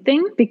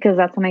anything, because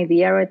that's an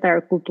idea, right, that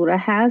our cultura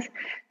has,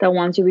 that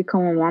once you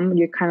become a mom,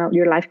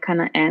 your life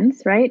kind of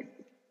ends, right?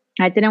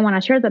 I didn't want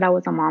to share that I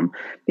was a mom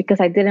because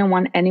I didn't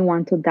want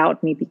anyone to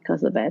doubt me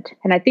because of it.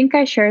 And I think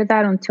I shared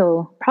that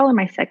until probably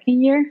my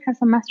second year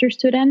as a master's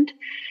student.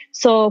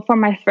 So for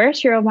my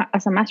first year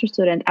as a master's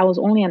student, I was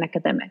only an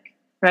academic,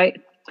 right?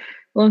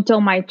 Until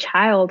my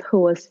child, who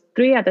was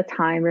 3 at the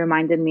time,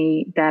 reminded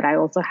me that I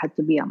also had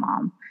to be a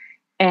mom.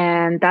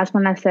 And that's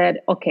when I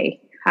said,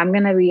 okay, I'm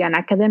going to be an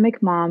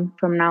academic mom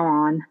from now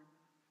on,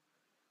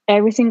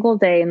 every single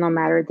day, no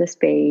matter the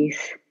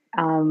space.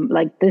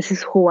 Like, this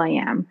is who I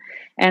am.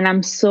 And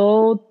I'm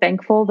so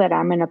thankful that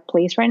I'm in a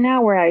place right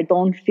now where I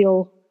don't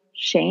feel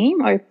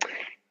shame, or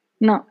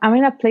no, I'm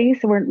in a place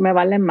where me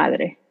vale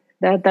madre.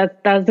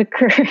 That's the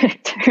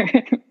correct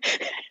term.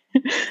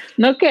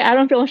 No, que I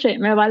don't feel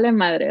shame. Me vale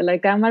madre.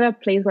 Like, I'm at a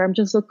place where I'm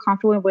just so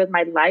comfortable with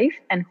my life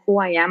and who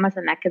I am as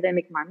an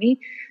academic mommy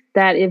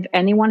that if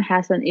anyone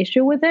has an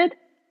issue with it,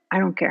 I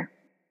don't care.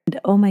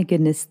 Oh my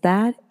goodness,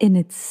 that in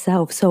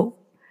itself. So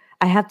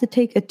I have to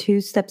take a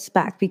 2 steps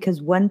back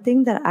because one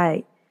thing that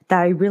I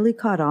really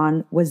caught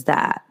on was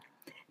that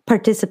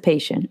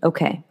participation.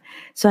 Okay.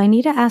 So I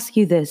need to ask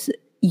you this.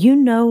 You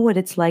know what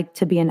it's like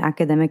to be an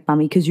academic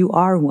mommy because you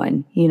are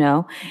one, you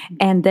know?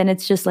 And then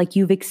it's just like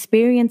you've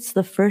experienced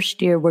the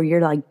first year where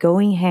you're like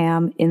going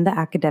ham in the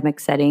academic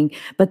setting,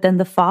 but then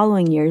the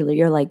following year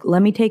you're like,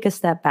 let me take a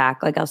step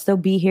back. Like I'll still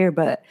be here,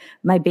 but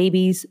my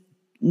babies,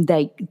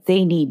 they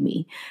need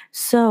me.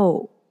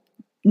 So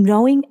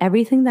knowing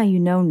everything that you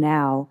know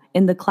now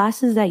in the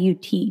classes that you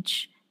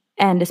teach,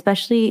 and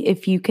especially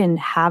if you can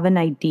have an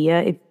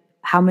idea if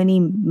how many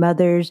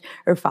mothers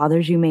or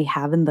fathers you may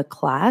have in the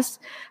class,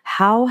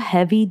 how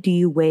heavy do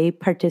you weigh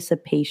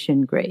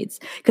participation grades?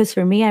 Because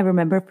for me, I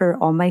remember for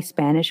all my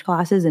Spanish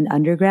classes in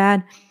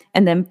undergrad,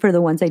 and then for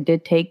the ones I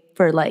did take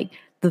for like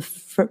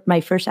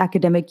my first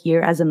academic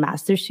year as a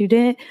master's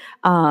student,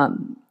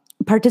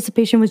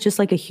 participation was just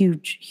like a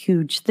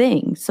huge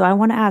thing. So I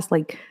want to ask,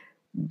 like,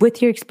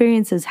 with your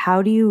experiences,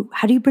 how do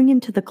you bring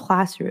into the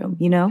classroom,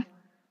 you know?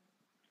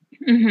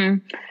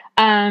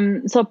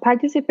 So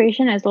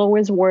participation is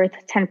always worth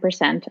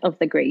 10% of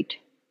the grade,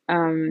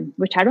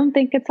 which I don't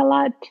think it's a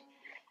lot.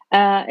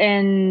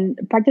 And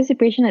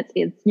participation,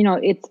 it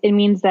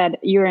means that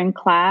you're in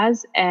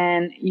class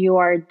and you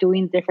are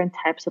doing different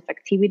types of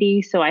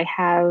activities. So I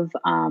have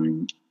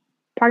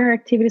partner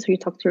activities where you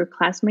talk to your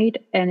classmate,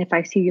 and if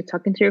I see you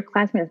talking to your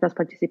classmate, that's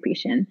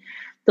participation.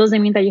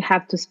 Doesn't mean that you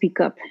have to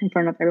speak up in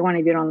front of everyone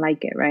if you don't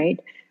like it, right?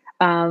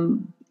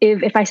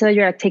 If I see that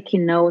you're like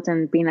taking notes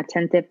and being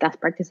attentive, that's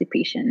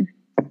participation.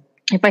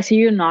 If I see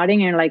you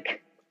nodding and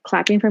like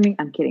clapping for me,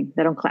 I'm kidding,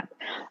 they don't clap.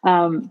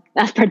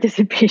 That's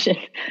participation.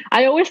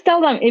 I always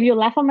tell them, if you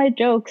laugh at my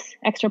jokes,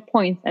 extra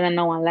points, and then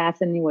no one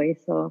laughs anyway,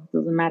 so it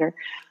doesn't matter.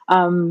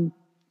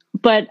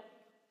 But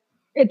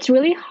it's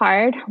really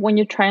hard when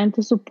you're trying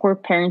to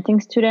support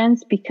parenting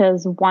students,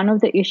 because one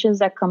of the issues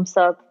that comes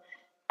up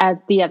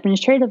at the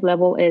administrative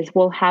level is,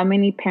 well, how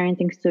many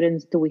parenting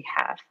students do we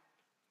have?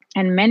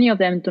 And many of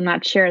them do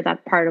not share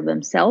that part of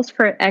themselves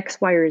for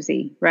X, Y, or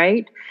Z,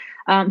 right?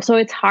 So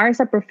it's hard as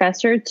a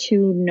professor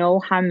to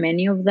know how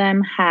many of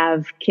them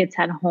have kids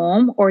at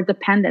home or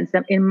dependents.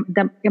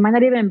 It might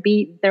not even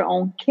be their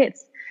own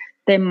kids.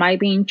 They might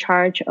be in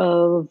charge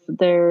of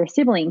their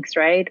siblings,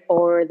 right?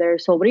 Or their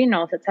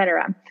sobrinos,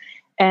 etc.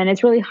 And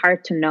it's really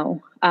hard to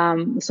know.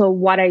 So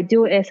what I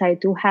do is I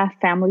do have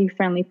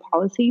family-friendly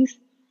policies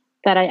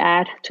that I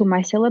add to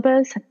my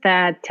syllabus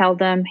that tell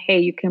them, hey,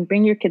 you can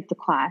bring your kid to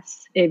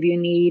class. If you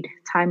need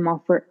time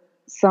off for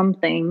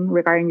something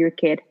regarding your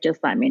kid, just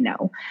let me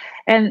know.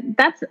 And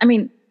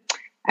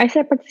I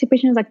said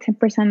participation is like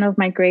 10% of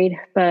my grade,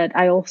 but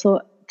I also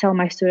tell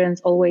my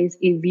students always,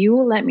 if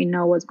you let me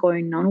know what's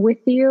going on with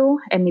you,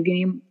 and if you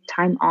need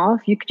time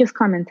off, you could just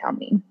come and tell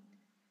me.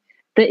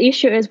 The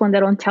issue is when they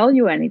don't tell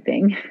you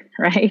anything,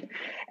 right?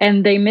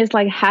 And they miss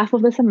like half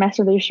of the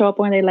semester. They show up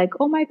when they're like,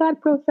 oh my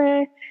God,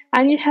 profe,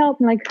 I need help.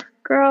 I'm like,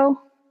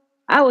 girl,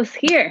 I was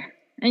here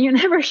and you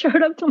never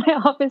showed up to my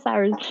office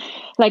hours.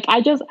 Like,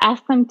 I just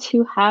ask them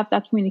to have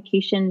that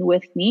communication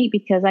with me,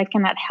 because I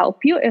cannot help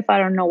you if I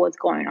don't know what's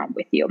going on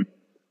with you.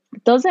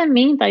 It doesn't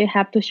mean that you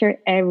have to share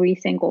every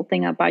single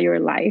thing about your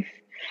life,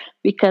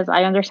 because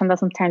I understand that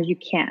sometimes you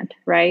can't,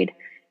 right?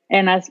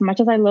 And as much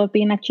as I love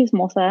being a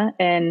chismosa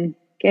and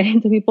get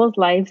into people's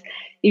lives,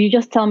 if you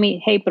just tell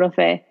me, hey,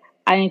 profe,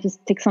 I need to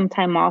take some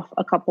time off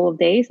a couple of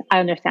days, I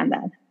understand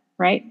that,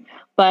 right?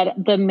 But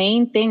the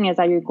main thing is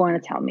that you're going to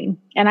tell me.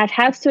 And I've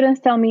had students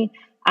tell me,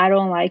 I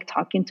don't like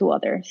talking to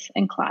others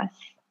in class.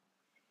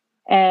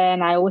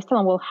 And I always tell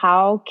them, well,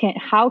 how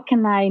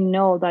can I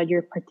know that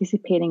you're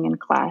participating in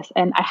class?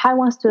 And I had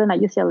one student at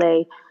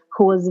UCLA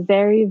who was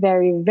very,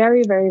 very,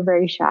 very, very,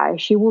 very shy.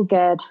 She will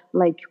get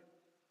like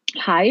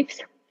hives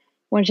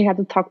when she had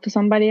to talk to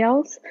somebody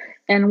else.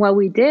 And what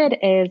we did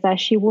is that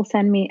she will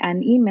send me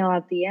an email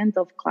at the end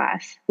of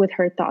class with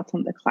her thoughts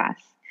on the class.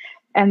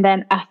 And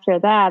then after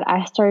that,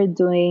 I started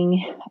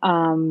doing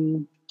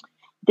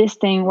this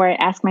thing where I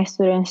ask my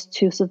students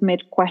to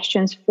submit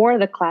questions for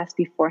the class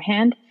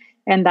beforehand.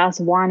 And that's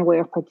one way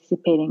of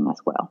participating as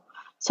well.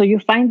 So you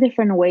find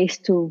different ways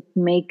to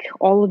make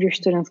all of your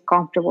students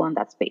comfortable in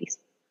that space.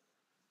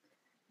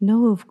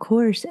 No, of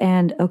course.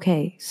 And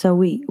okay, so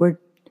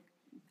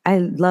I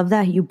love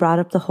that you brought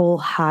up the whole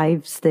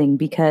hives thing,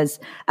 because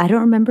I don't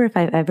remember if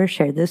I've ever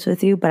shared this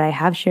with you, but I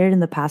have shared in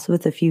the past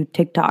with a few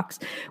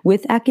TikToks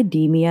with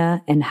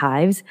academia and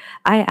hives.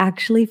 I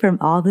actually, from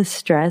all the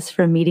stress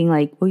from meeting,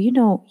 like, well, you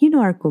know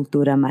our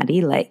cultura,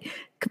 Mari, like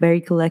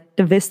very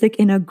collectivistic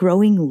in a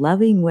growing,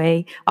 loving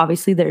way.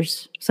 Obviously,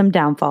 there's some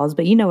downfalls,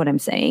 but you know what I'm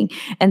saying.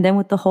 And then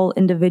with the whole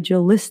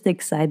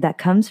individualistic side that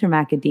comes from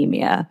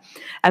academia,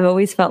 I've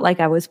always felt like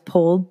I was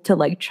pulled to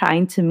like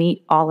trying to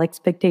meet all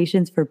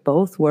expectations for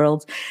both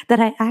worlds, that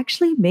I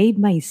actually made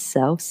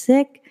myself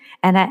sick.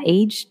 And at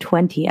age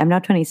 20, I'm now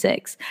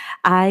 26,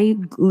 I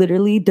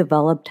literally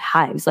developed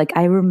hives. Like,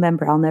 I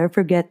remember, I'll never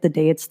forget the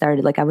day it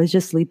started. Like, I was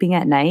just sleeping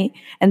at night,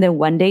 and then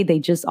one day they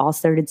just all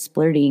started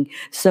splurting.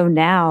 So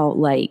now,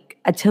 like,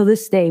 until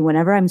this day,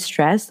 whenever I'm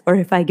stressed or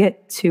if I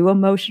get too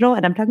emotional,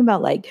 and I'm talking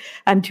about like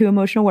I'm too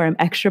emotional where I'm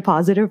extra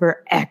positive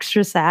or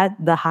extra sad,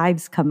 the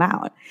hives come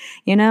out,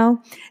 you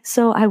know?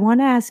 So I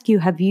want to ask you,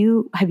 have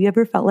you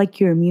ever felt like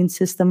your immune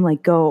system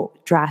like go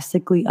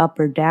drastically up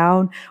or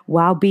down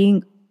while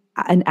being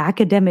an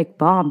academic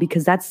bomb?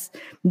 Because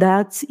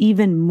that's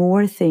even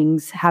more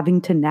things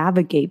having to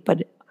navigate,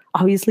 but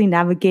obviously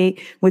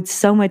navigate with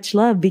so much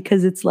love,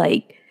 because it's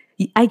like,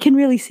 I can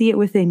really see it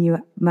within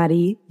you,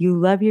 Mari. You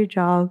love your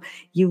job,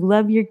 you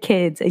love your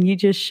kids, and you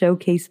just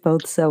showcase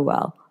both so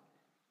well.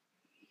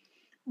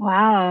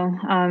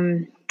 Wow.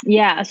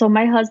 Yeah. So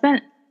my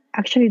husband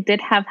actually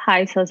did have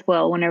hives as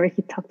well whenever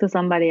he talked to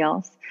somebody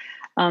else.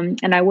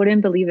 And I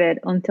wouldn't believe it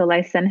until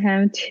I sent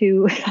him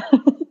to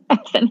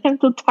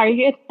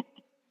Target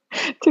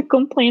to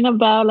complain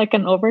about like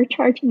an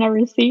overcharge in a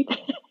receipt.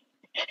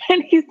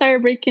 And he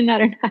started breaking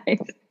out in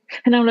hives.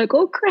 And I'm like,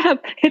 oh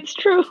crap, it's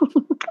true.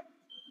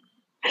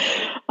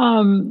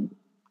 um,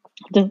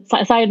 just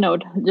side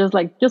note,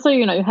 just so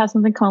you know, you have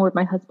something common with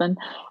my husband.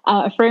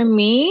 For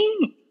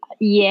me,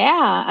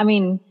 yeah, I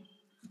mean,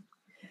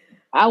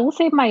 I will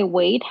say my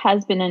weight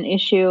has been an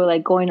issue,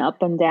 like going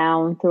up and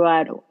down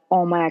throughout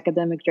all my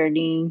academic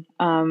journey.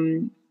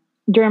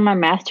 During my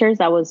master's,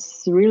 I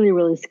was really,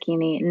 really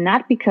skinny,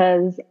 not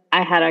because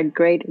I had a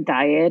great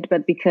diet,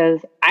 but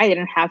because I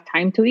didn't have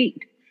time to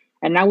eat.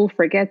 And I will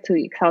forget to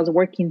eat because I was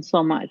working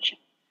so much.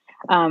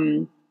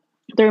 Um,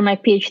 During my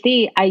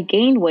PhD, I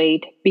gained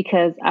weight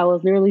because I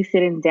was literally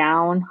sitting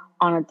down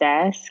on a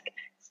desk,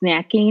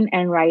 snacking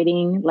and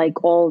writing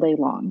like all day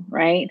long,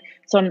 right?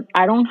 So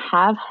I don't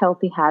have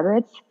healthy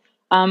habits.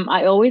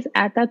 I always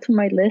add that to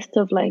my list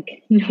of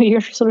like New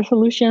Year's sort of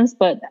solutions,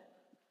 but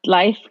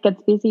life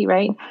gets busy,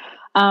 right?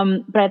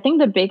 But I think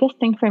the biggest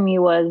thing for me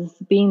was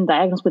being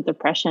diagnosed with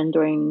depression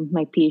during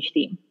my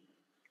PhD.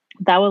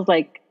 That was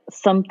like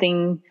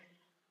something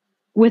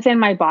within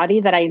my body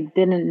that I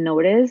didn't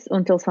notice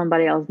until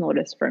somebody else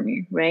noticed for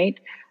me, right?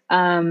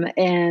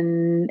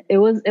 And it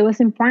was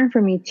important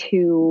for me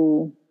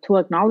to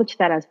acknowledge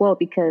that as well,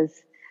 because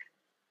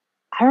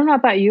I don't know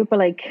about you, but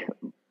like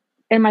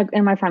in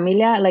my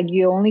familia, like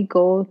you only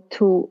go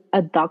to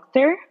a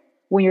doctor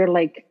when you're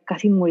like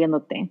casi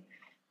muriéndote,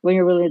 when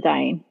you're really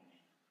dying.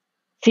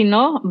 Si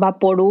no,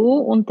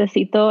 vaporú, un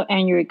tecito,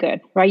 and you're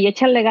good, right? Y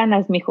échale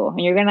ganas, mijo,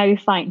 and you're gonna be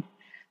fine.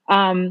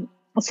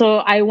 So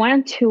I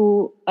went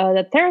to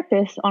the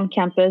therapist on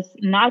campus,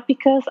 not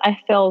because I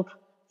felt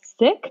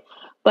sick,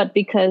 but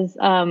because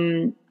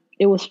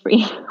it was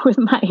free with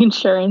my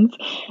insurance.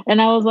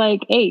 And I was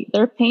like, hey,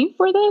 they're paying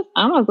for this?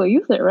 I'm gonna go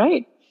use it,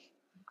 right?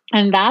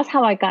 And that's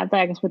how I got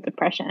diagnosed with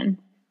depression,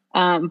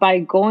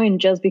 by going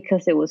just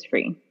because it was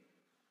free.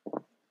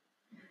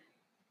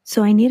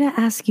 So I need to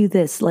ask you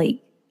this, like,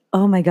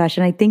 oh my gosh,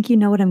 and I think you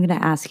know what I'm going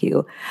to ask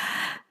you.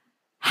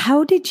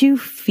 How did you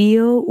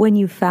feel when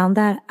you found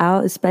that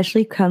out,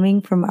 especially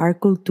coming from our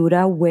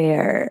cultura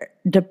where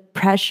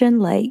depression,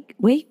 like,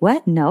 wait,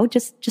 what? No,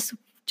 just,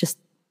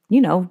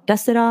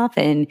 dust it off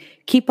and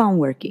keep on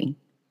working.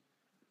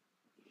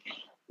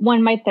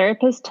 When my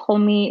therapist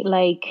told me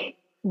like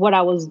what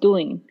I was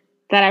doing,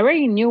 that I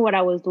already knew what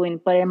I was doing,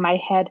 but in my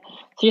head,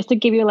 so just to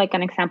give you like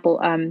an example,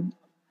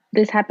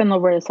 this happened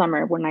over the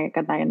summer when I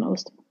got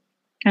diagnosed.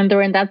 And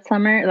during that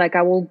summer, like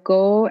I will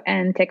go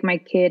and take my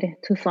kid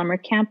to summer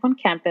camp on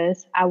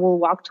campus. I will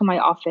walk to my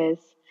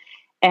office,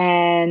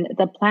 and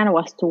the plan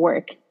was to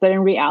work. But in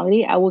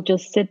reality, I will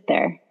just sit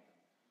there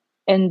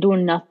and do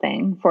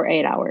nothing for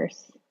 8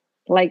 hours.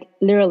 Like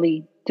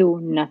literally do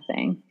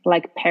nothing,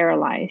 like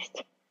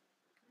paralyzed.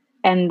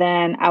 And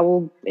then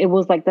it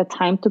was like the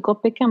time to go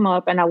pick him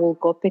up, and I will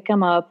go pick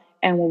him up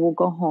and we will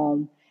go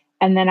home.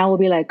 And then I will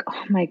be like,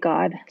 oh my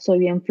God, soy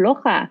bien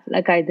floja.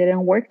 Like I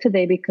didn't work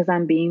today because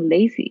I'm being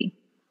lazy.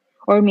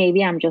 Or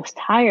maybe I'm just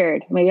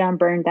tired. Maybe I'm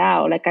burned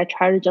out. Like I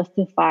try to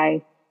justify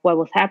what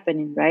was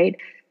happening, right?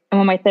 And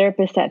when my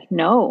therapist said,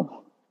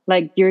 no,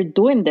 like you're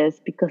doing this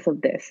because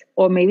of this.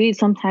 Or maybe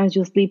sometimes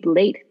you sleep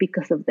late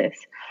because of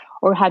this.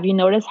 Or have you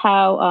noticed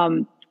how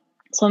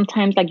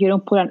sometimes like you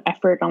don't put an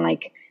effort on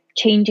like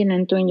changing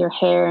and doing your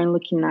hair and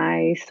looking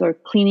nice or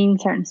cleaning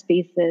certain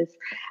spaces?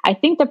 I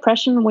think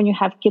depression when you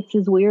have kids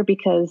is weird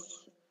because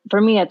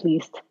for me at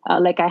least,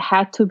 like I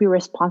had to be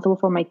responsible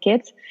for my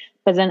kids,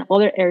 but then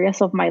other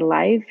areas of my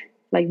life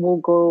like will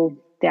go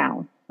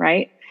down,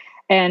 right?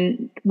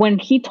 And when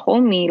he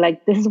told me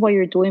like this is what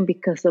you're doing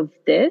because of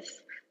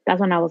this, that's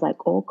when I was like,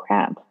 oh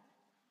crap,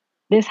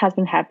 this has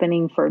been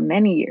happening for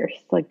many years.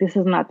 Like this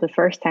is not the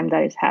first time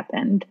that it's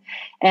happened.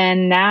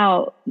 And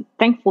now,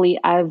 thankfully,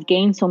 I've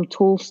gained some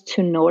tools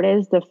to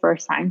notice the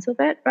first signs of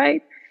it,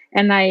 right?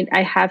 And I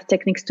have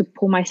techniques to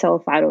pull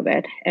myself out of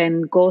it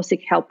and go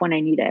seek help when I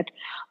need it.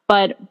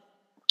 But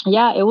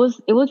yeah, it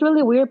was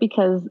really weird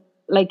because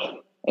like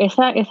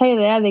esa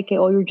idea de que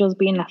oh you're just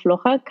being a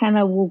floja kind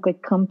of will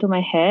like come to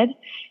my head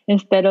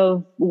instead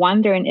of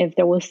wondering if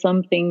there was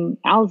something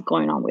else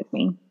going on with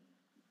me.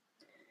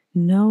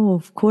 No,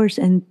 of course.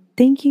 And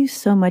thank you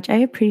so much. I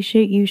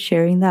appreciate you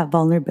sharing that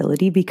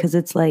vulnerability because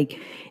it's like,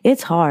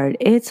 it's hard.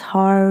 It's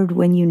hard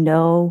when you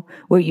know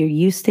what you're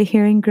used to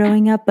hearing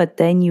growing up, but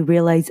then you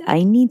realize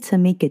I need to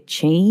make a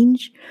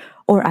change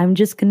or I'm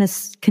just going to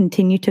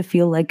continue to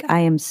feel like I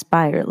am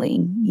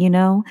spiraling, you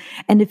know?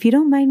 And if you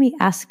don't mind me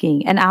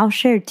asking, and I'll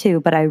share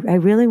too, but I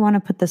really want to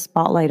put the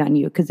spotlight on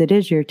you because it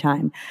is your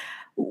time.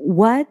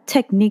 What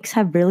techniques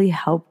have really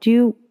helped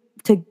you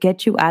to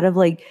get you out of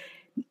like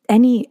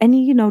any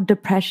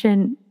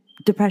depression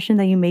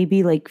that you may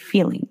be like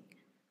feeling?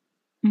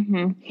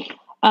 Hmm.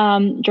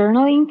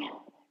 Journaling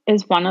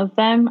is one of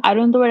them. I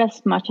don't do it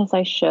as much as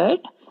I should,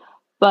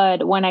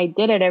 but when I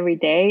did it every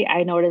day,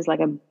 I noticed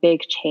like a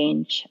big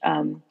change.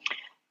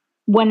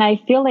 When I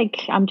feel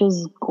like I'm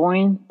just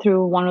going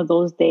through one of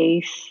those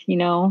days,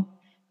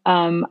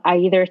 I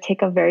either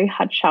take a very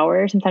hot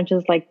shower, sometimes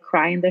just like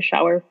cry in the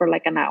shower for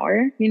like an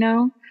hour,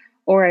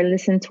 or I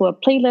listen to a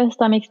playlist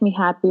that makes me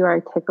happy, or I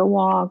take a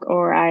walk,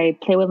 or I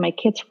play with my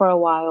kids for a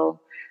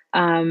while.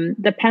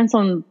 Depends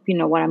on,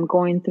 what I'm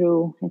going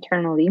through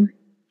internally.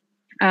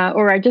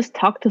 or I just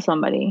talk to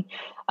somebody.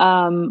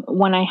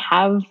 When I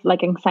have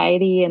like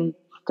anxiety and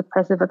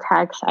depressive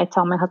attacks, I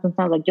tell my husband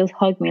sometimes like, just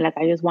hug me. Like,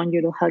 I just want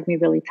you to hug me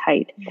really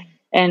tight.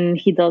 And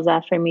he does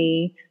that for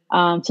me.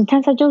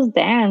 Sometimes I just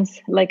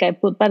dance. Like, I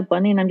put Bad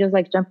Bunny and I'm just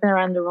like jumping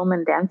around the room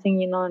and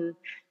dancing, and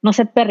no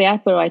sé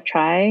perrear, pero I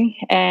try.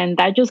 And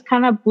that just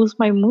kind of boosts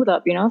my mood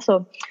up.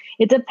 So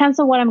it depends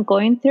on what I'm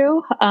going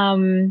through.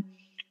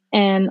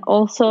 And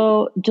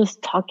also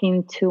just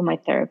talking to my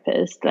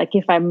therapist. Like,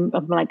 if I'm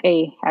like,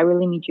 hey, I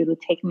really need you to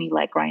take me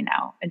like right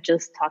now, and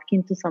just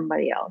talking to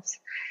somebody else.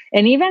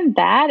 And even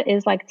that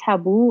is like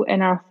taboo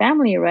in our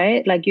family,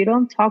 right? Like, you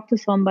don't talk to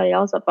somebody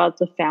else about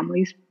the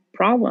family's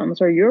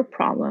problems or your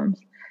problems.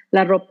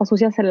 La ropa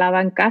sucia se lava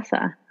en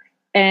casa.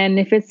 And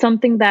if it's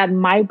something that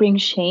might bring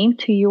shame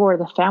to you or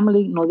the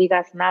family, no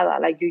digas nada.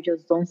 Like, you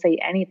just don't say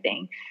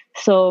anything.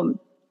 So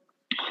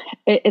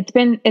it's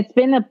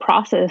been a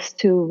process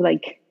to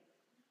like,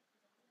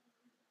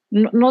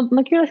 no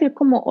quiero decir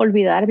como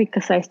olvidar,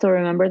 because I still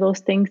remember those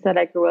things that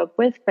I grew up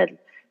with, but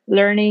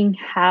learning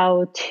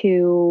how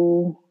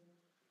to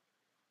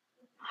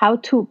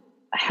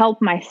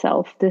help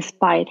myself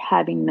despite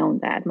having known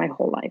that my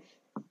whole life.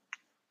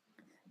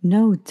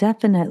 No,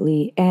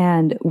 definitely.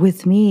 And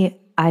with me,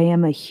 I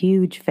am a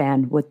huge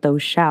fan with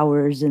those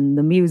showers and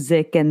the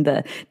music and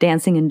the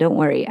dancing. And don't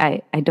worry,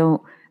 I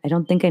don't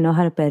think I know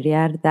how to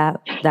perrear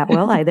that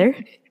well either.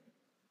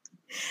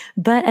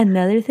 But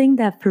another thing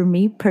that for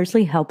me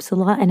personally helps a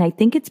lot, and I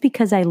think it's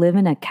because I live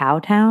in a cow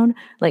town,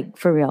 like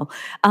for real.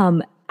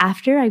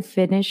 After I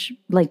finish,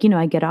 like,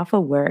 I get off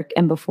of work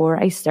and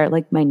before I start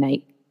like my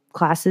night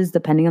classes,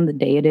 depending on the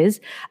day it is,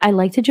 I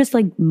like to just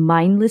like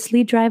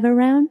mindlessly drive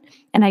around.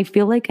 And I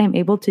feel like I'm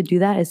able to do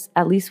that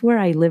at least where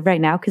I live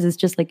right now, because it's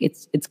just like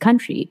it's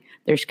country.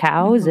 There's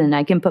cows and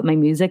I can put my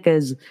music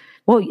as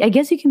well. I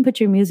guess you can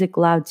put your music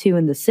loud too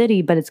in the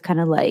city, but it's kind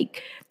of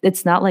like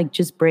it's not like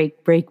just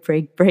break, break,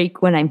 break,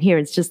 break when I'm here.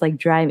 It's just like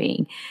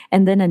driving.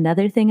 And then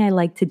another thing I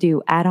like to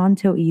do, add on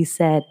to what you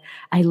said,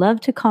 I love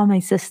to call my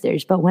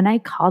sisters, but when I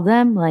call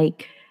them,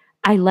 like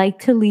I like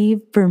to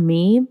leave for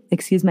me,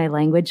 excuse my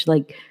language,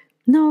 like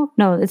no,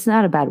 it's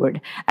not a bad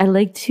word. I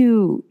like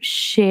to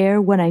share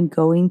what I'm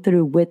going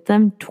through with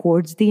them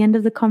towards the end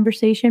of the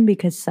conversation,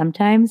 because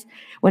sometimes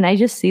when I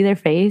just see their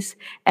face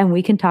and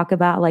we can talk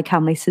about like how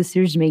my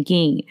sister's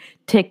making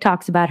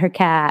TikToks about her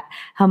cat,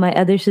 how my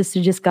other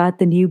sister just got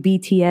the new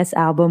BTS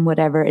album,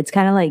 whatever, it's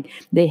kind of like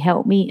they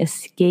help me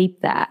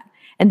escape that.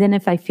 And then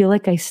if I feel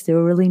like I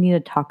still really need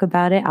to talk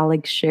about it, I'll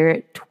like share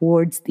it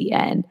towards the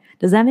end.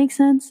 Does that make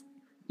sense?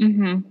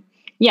 Mm-hmm.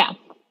 Yeah.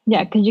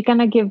 Yeah, because you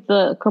kind of give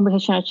the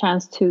conversation a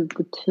chance to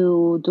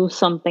do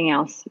something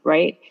else,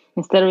 right?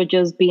 Instead of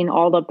just being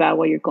all about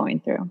what you're going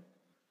through.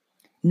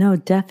 No,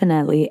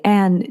 definitely.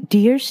 And do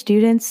your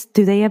students,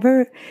 do they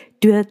ever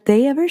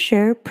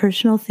share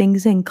personal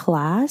things in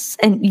class?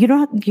 And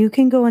you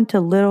can go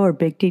into little or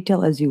big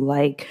detail as you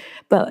like,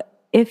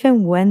 but if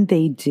and when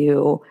they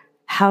do,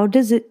 how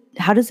does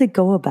it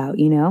go about?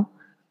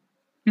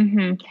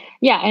 Mm-hmm.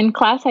 Yeah, in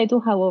class I do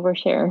have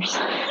overshares,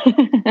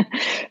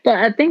 but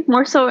I think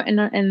more so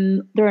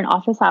in during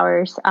office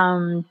hours.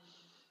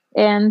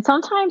 And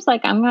sometimes, like,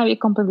 I'm gonna be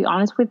completely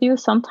honest with you.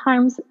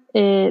 Sometimes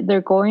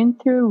they're going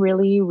through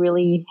really,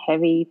 really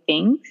heavy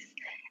things,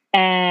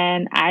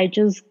 and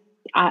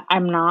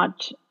I'm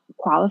not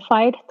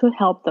qualified to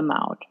help them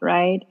out,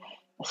 right?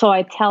 So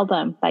I tell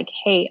them like,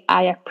 "Hey,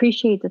 I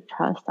appreciate the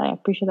trust. I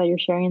appreciate that you're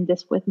sharing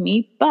this with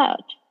me,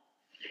 but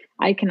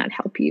I cannot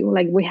help you.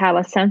 Like, we have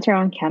a center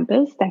on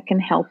campus that can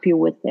help you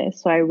with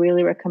this. So I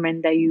really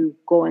recommend that you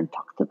go and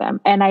talk to them."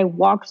 And I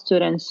walk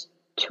students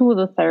to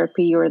the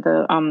therapy, or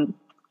the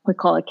we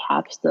call it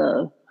CAPS,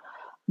 the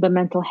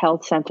mental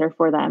health center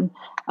for them.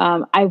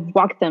 I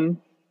walk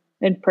them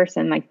in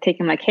person, like take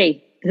them like,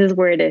 "Hey, this is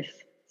where it is.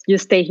 You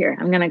stay here.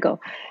 I'm gonna go."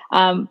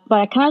 But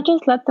I kind of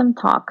just let them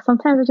talk.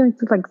 Sometimes I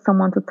just need like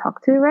someone to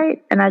talk to,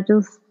 right? And I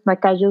just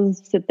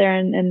sit there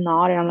and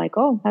nod, and I'm like,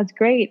 "Oh, that's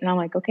great." And I'm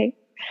like, "Okay."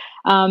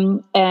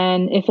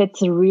 And if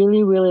it's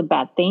really, really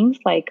bad things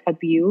like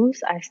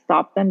abuse, I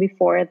stop them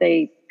before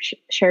they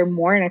share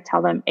more, and I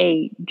tell them,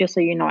 "Hey, just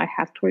so you know, I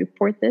have to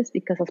report this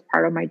because as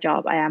part of my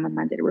job, I am a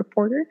mandated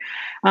reporter.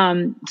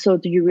 So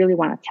do you really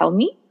want to tell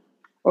me,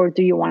 or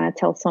do you want to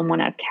tell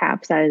someone at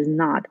CAPS that is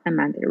not a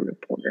mandated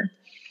reporter?"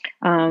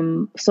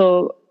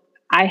 So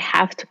I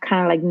have to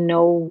kind of like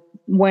know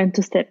when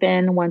to step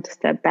in, when to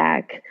step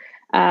back.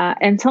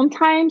 And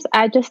sometimes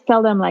I just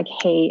tell them like,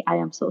 "Hey, I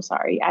am so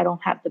sorry. I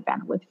don't have the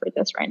bandwidth for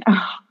this right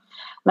now."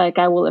 Like,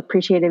 I will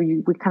appreciate if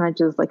we kind of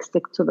just like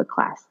stick to the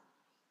class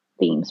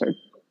themes or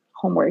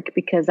homework,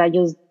 because I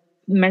just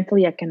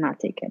mentally I cannot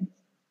take it.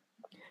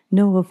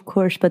 No, of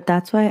course, but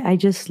that's why I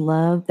just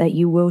love that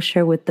you will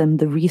share with them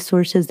the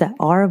resources that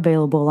are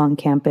available on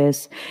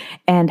campus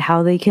and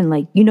how they can,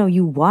 like,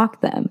 you walk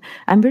them.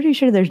 I'm pretty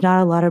sure there's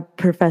not a lot of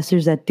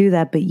professors that do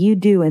that, but you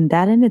do. And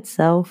that in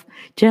itself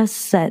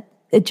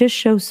it just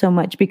shows so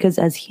much, because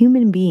as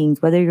human beings,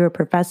 whether you're a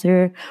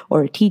professor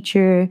or a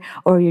teacher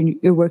or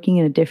you're working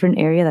in a different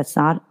area that's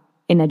not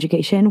in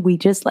education, we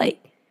just like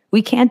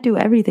we can't do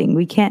everything.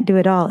 We can't do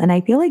it all. And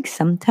I feel like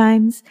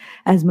sometimes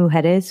as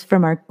mujeres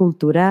from our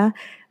cultura,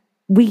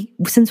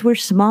 since we're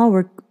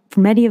small, for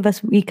many of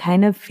us, we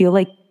kind of feel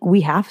like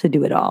we have to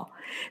do it all.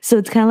 So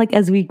it's kind of like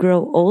as we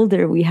grow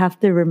older, we have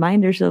to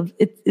remind ourselves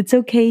it's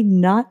okay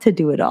not to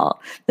do it all.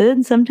 But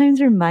then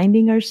sometimes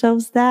reminding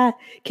ourselves that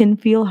can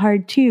feel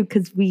hard too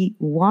because we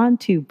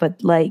want to,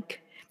 but like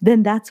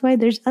then that's why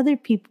there's other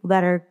people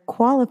that are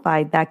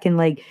qualified that can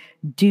like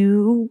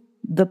do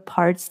the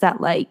parts that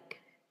like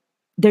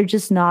they're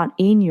just not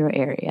in your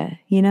area,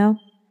 you know?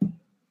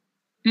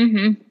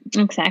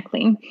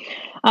 Exactly.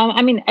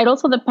 I mean, it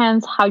also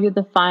depends how you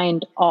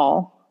defined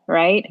all,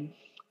 right?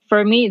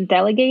 For me,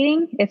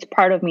 delegating, it's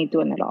part of me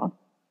doing it all.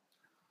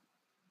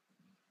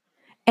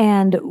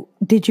 And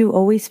did you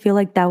always feel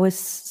like that was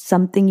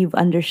something you've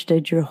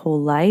understood your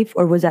whole life?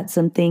 Or was that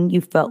something you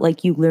felt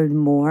like you learned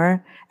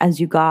more as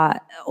you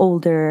got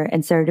older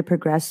and started to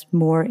progress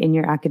more in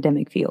your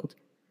academic field?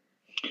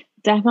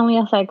 Definitely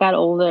as I got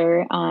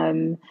older,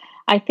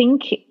 I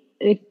think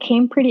it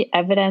came pretty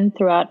evident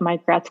throughout my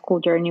grad school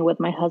journey with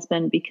my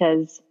husband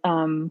because,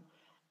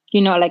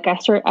 like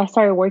I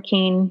started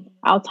working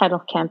outside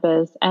of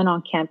campus and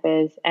on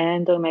campus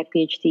and doing my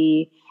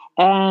PhD.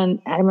 And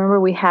I remember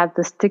we had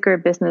the sticker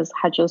business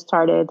had just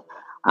started,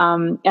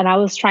 and I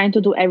was trying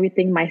to do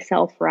everything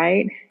myself,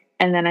 right?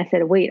 And then I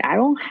said, wait, I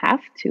don't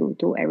have to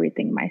do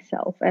everything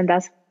myself, and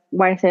that's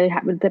why I said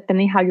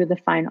depending how you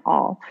define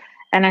all.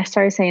 And I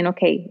started saying,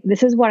 okay,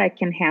 this is what I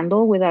can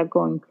handle without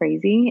going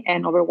crazy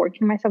and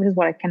overworking myself. This is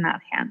what I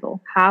cannot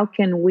handle. How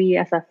can we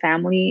as a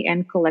family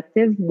and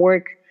collective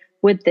work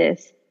with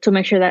this to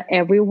make sure that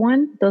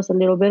everyone does a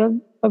little bit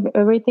of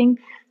everything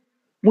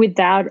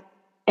without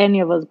any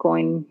of us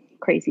going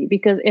crazy?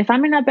 Because if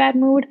I'm in a bad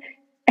mood,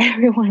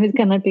 everyone is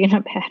going to be in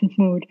a bad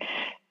mood.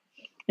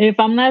 If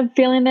I'm not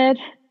feeling it,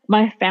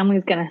 my family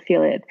is going to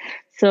feel it.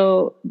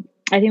 So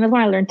I think that's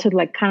when I learned to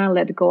like kind of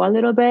let go a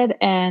little bit.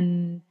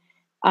 And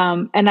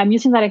I'm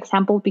using that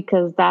example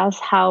because that's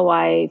how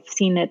I've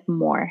seen it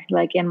more,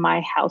 like in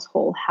my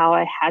household, how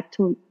I had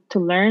to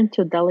learn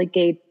to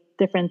delegate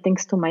different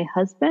things to my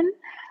husband.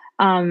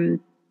 And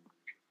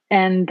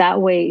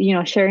that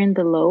way, sharing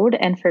the load.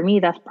 And for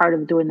me, that's part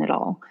of doing it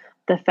all.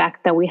 The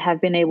fact that we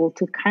have been able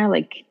to kind of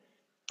like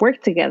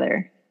work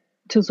together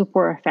to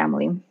support our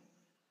family.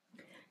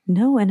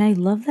 No, and I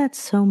love that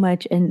so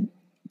much. And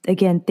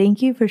again,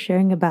 thank you for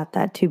sharing about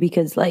that too,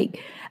 because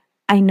like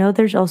I know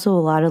there's also a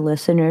lot of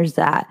listeners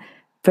that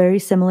very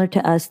similar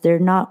to us, they're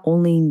not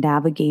only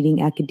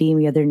navigating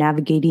academia, they're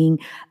navigating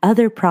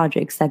other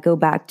projects that go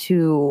back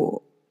to,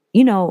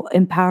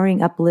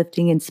 empowering,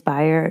 uplifting,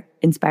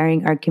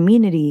 inspiring our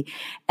community.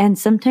 And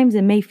sometimes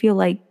it may feel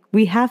like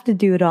we have to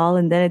do it all.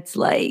 And then it's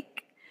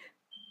like,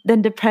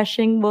 then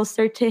depression will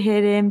start to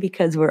hit in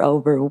because we're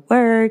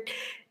overworked.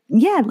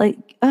 Yeah, like,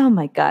 oh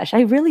my gosh,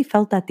 I really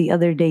felt that the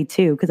other day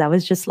too, because I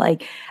was just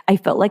like, I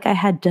felt like I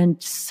had done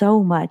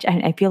so much.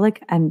 And I feel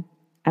like I'm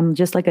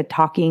just like a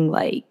talking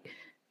like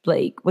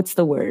what's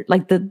the word?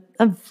 Like the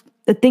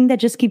thing that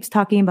just keeps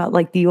talking about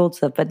like the old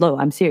stuff. But no,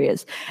 I'm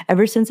serious.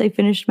 Ever since I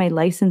finished my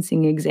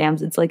licensing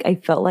exams, it's like I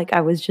felt like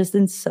I was just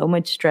in so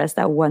much stress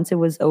that once it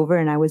was over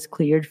and I was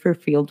cleared for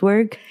field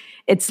work,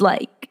 it's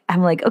like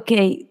I'm like,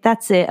 okay,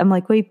 that's it. I'm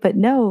like, wait, but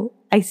no,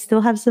 I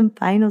still have some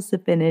finals to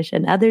finish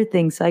and other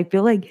things. So I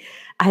feel like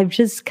I've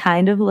just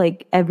kind of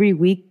like every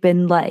week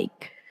been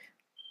like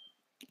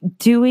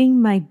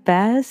doing my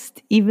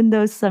best, even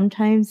though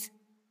sometimes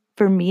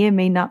for me it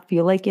may not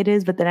feel like it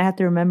is, but then I have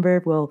to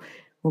remember, well,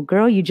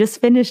 girl, you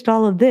just finished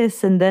all of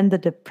this, and then the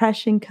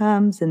depression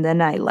comes, and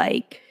then I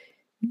like,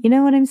 you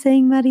know what I'm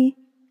saying, Maddie?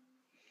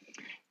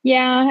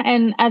 Yeah,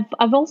 and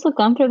I've also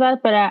gone through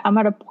that, but I'm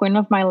at a point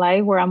of my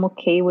life where I'm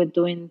okay with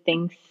doing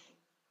things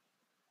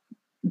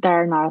that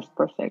are not as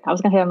perfect. I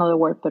was gonna say another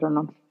word, but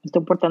no,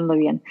 estoy portando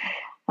bien.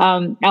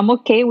 I'm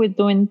okay with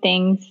doing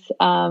things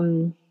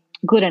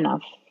good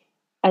enough.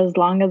 As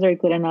long as they're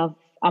good enough,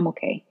 I'm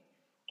okay.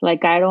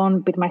 Like I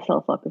don't beat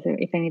myself up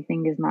if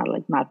anything is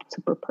not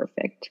super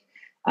perfect.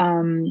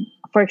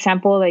 For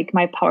example, like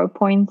my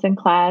PowerPoints in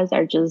class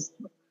are just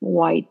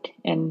white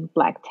and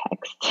black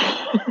text.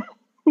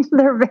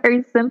 They're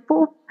very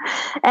simple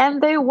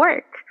and they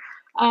work.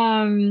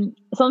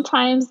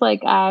 Sometimes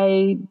like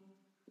I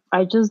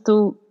just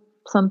do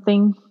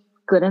something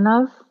good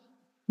enough.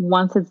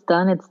 Once it's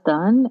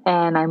done,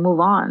 and I move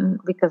on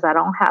because I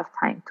don't have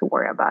time to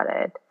worry about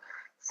it.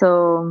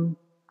 So,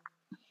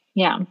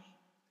 yeah.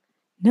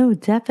 No,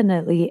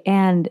 definitely.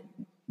 And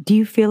do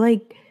you feel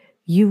like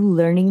you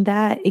learning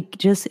that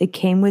it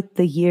came with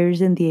the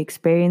years and the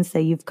experience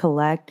that you've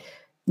collect,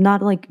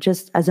 not like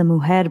just as a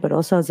mujer, but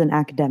also as an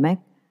academic?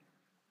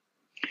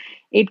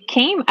 It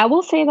came, I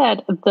will say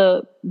that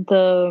the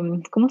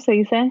 ¿cómo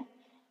se dice?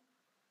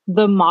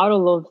 The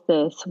model of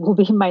this will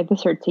be my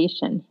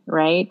dissertation,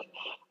 right?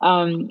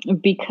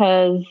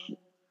 Because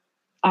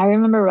I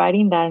remember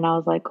writing that and I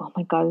was like, oh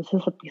my God, this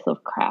is a piece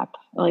of crap.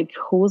 Like,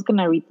 who's going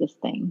to read this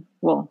thing?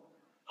 Well,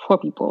 four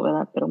people,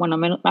 ¿verdad? Pero bueno,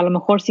 a lo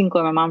mejor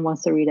cinco, my mom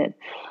wants to read it.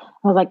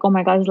 I was like, oh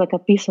my God, it's like a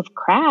piece of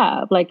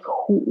crap. Like,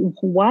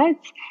 what?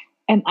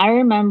 And I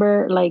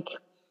remember like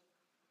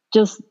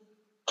just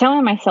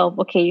telling myself,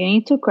 okay, you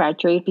need to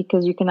graduate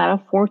because you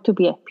cannot afford to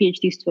be a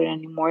PhD student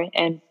anymore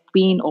and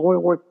being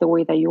overworked the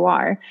way that you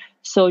are.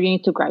 So you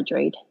need to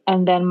graduate.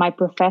 And then my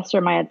professor,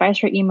 my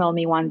advisor emailed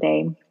me one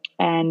day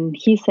and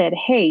he said,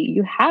 hey,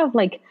 you have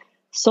like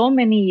so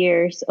many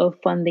years of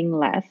funding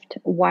left.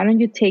 Why don't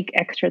you take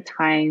extra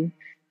time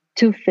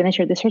to finish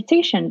your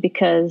dissertation?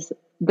 Because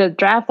the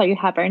draft that you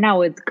have right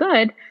now is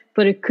good,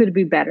 but it could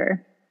be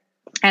better.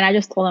 And I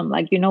just told him,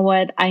 like, you know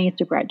what? I need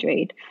to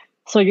graduate.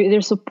 So you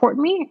either support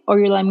me or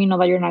you let me know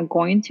that you're not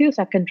going to,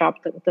 so I can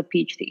drop the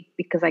PhD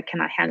because I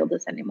cannot handle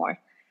this anymore.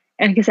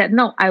 And he said,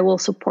 no, I will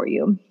support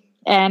you.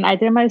 And I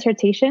did my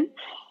dissertation.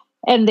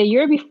 And the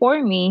year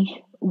before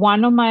me,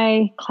 one of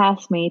my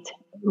classmates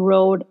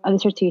wrote a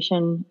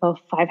dissertation of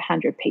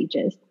 500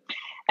 pages.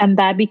 And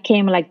that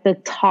became like the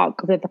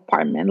talk of the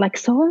department. Like,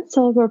 so and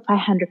so wrote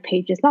 500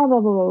 pages, blah, blah,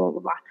 blah, blah, blah,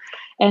 blah.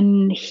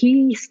 And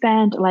he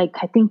spent like,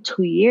 I think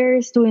 2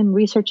 years doing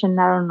research and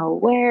I don't know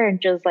where.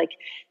 And just like,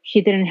 he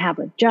didn't have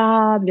a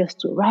job just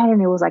to write.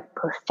 And it was like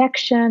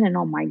perfection. And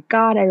oh my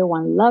God,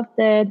 everyone loved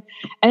it.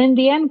 And in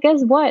the end,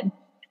 guess what?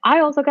 I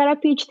also got a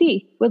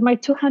PhD with my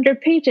 200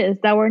 pages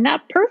that were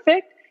not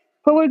perfect,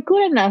 but were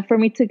good enough for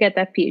me to get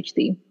that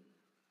PhD.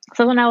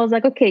 So when I was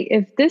like, okay,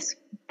 if this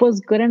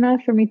was good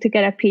enough for me to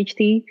get a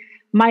PhD,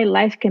 my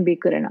life can be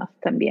good enough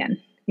también,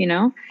 you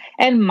know?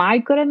 And my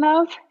good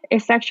enough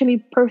is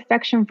actually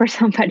perfection for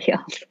somebody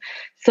else.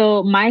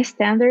 So my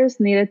standards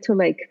needed to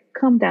like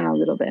come down a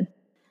little bit.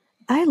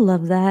 I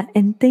love that.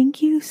 And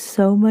thank you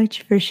so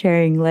much for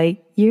sharing.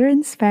 Like, you're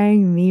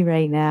inspiring me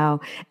right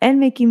now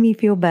and making me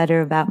feel better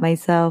about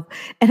myself.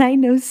 And I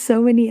know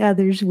so many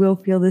others will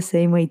feel the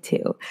same way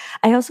too.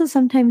 I also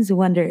sometimes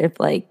wonder if,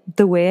 like,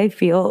 the way I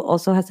feel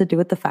also has to do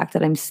with the fact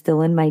that I'm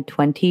still in my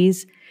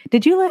 20s.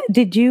 Did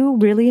you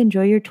really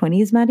enjoy your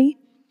 20s, Maddie?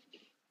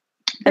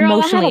 Girl,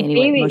 Emotionally,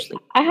 anyway, mostly.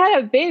 I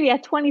had a baby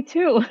at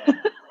 22.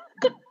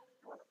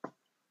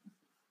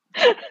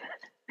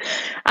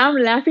 I'm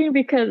laughing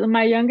because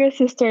my younger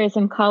sister is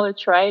in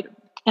college, right?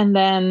 And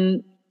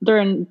then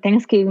during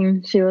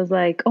Thanksgiving, she was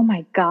like, oh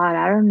my God,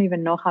 I don't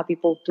even know how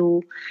people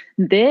do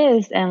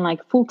this and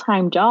like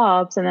full-time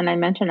jobs. And then I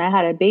mentioned I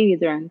had a baby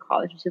during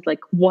college. She's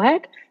like,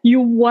 what? You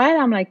what?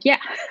 I'm like, yeah.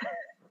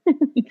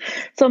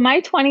 So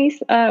my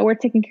 20s were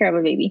taking care of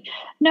a baby.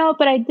 No,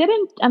 but I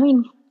didn't. I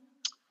mean,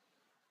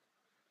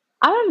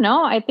 I don't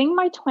know. I think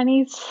my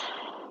 20s,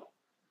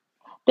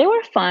 they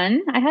were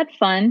fun. I had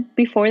fun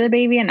before the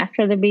baby and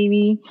after the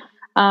baby.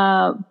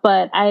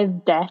 But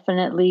I've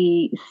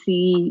definitely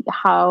see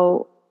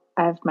how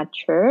I've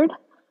matured.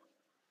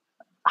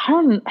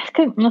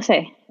 No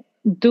say,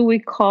 do we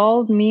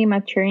call me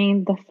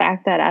maturing the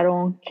fact that I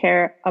don't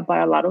care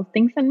about a lot of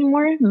things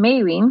anymore?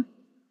 Maybe.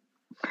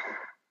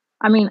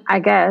 I mean, I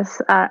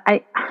guess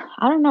I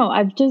don't know.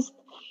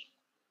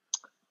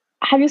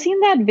 Have you seen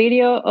that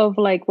video of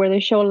like where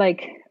they show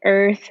like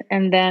Earth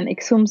and then it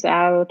zooms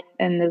out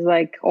and there's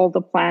like all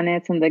the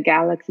planets and the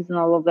galaxies and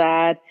all of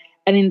that.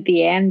 And in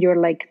the end, you're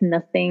like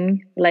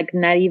nothing, like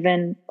not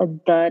even a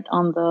dot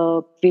on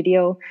the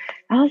video.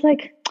 I was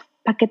like,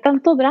 ¿pa qué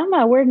tanto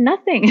drama? We're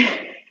nothing,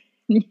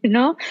 you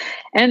know?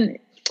 And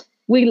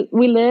we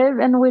live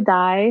and we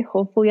die,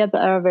 hopefully at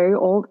a very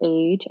old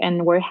age,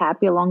 and we're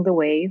happy along the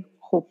way,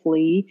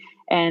 hopefully.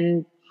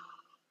 And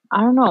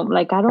I don't know,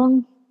 like I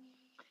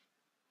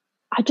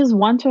just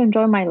want to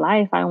enjoy my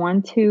life. I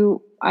want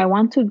to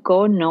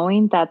go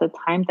knowing that the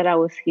time that I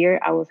was here,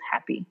 I was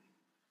happy.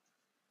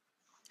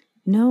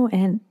 No,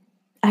 and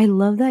I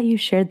love that you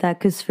shared that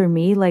because for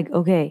me, like,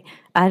 okay,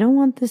 I don't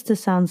want this to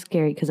sound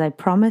scary because I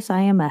promise I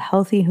am a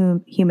healthy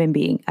human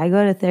being. I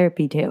go to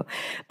therapy too.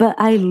 But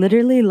I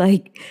literally,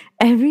 like,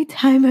 every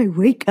time I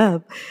wake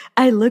up,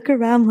 I look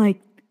around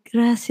like,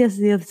 gracias,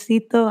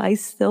 Diosito, I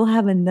still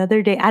have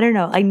another day. I don't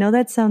know. I know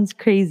that sounds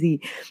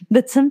crazy,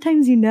 but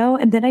sometimes,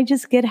 and then I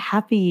just get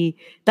happy.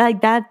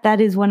 Like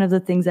that is one of the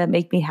things that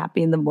make me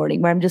happy in the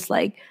morning where I'm just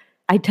like,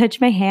 I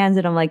touch my hands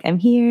and I'm like, I'm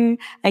here.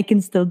 I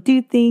can still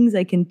do things.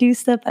 I can do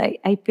stuff.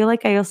 I feel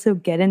like I also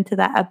get into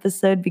that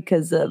episode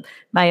because of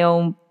my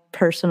own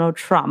personal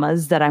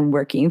traumas that I'm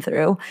working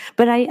through.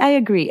 But I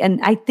agree.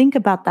 And I think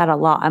about that a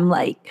lot. I'm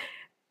like,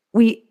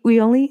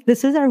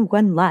 this is our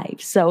one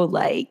life. So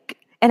like,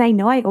 and I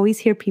know I always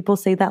hear people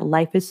say that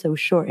life is so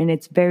short, and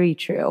it's very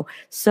true.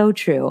 So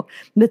true.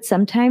 But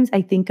sometimes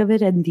I think of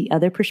it in the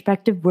other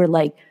perspective where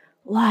like,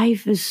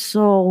 life is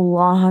so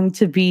long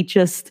to be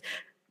just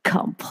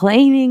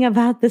complaining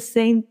about the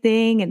same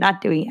thing and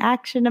not doing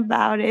action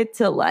about it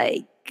to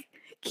like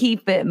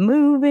keep it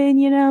moving,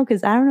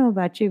 because I don't know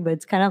about you, but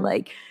it's kind of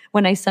like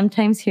when I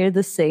sometimes hear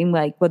the same,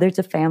 like whether it's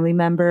a family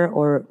member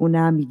or una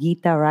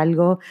amiguita or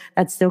algo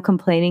that's still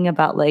complaining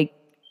about like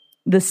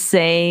the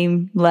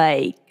same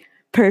like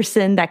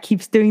person that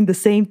keeps doing the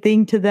same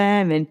thing to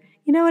them, and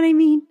you know what I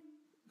mean?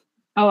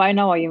 Oh, I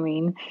know what you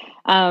mean.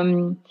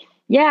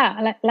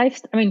 Yeah,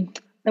 I mean,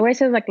 the way it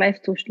says like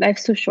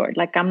life's too short.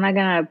 Like I'm not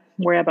gonna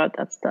worry about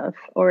that stuff.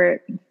 Or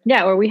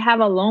yeah, or we have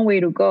a long way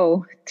to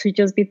go to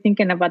just be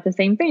thinking about the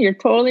same thing. You're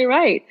totally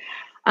right.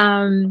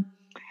 Um,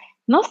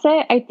 no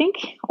sé, I think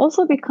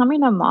also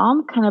becoming a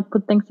mom kind of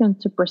put things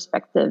into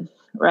perspective,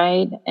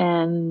 right?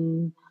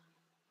 And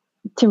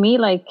to me,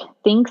 like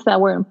things that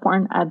were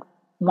important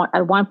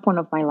at one point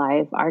of my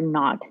life are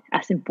not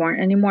as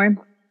important anymore.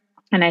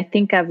 And I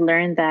think I've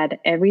learned that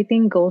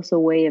everything goes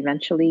away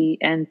eventually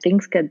and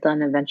things get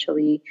done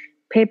eventually.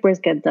 Papers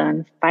get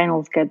done,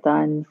 finals get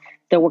done,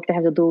 the work they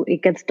have to do,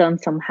 it gets done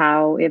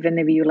somehow. Even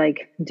if you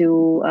like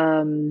do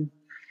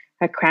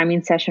a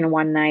cramming session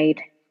one night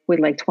with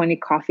like 20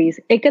 coffees,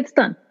 it gets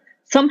done.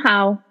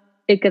 Somehow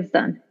it gets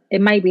done.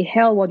 It might be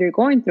hell while you're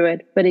going through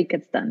it, but it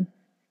gets done.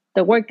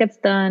 The work gets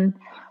done.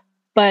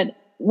 But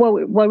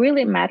what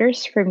really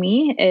matters for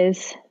me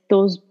is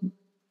those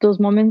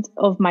moments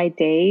of my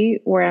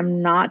day where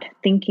I'm not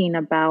thinking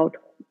about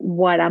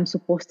what I'm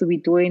supposed to be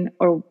doing,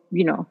 or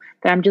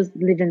that I'm just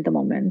living the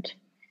moment.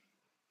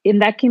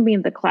 And that can be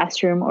in the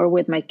classroom or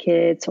with my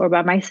kids or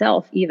by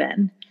myself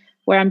even,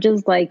 where I'm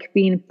just like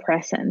being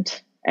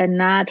present and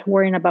not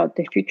worrying about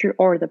the future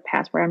or the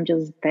past, where I'm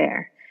just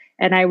there.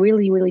 And I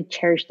really, really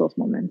cherish those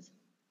moments.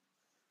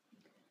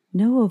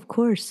 No, of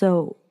course.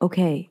 So,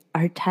 okay,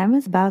 our time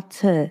is about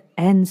to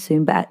end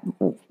soon,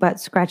 but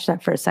scratch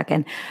that for a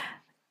second.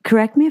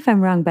 Correct me if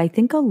I'm wrong, but I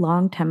think a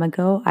long time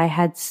ago I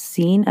had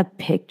seen a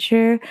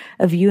picture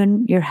of you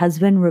and your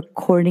husband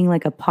recording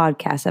like a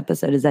podcast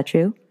episode. Is that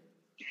true?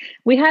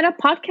 We had a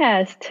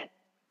podcast.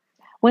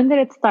 When did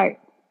it start?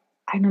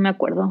 I no me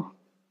acuerdo.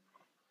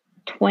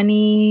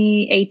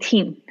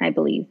 2018, I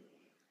believe.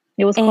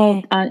 It was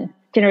called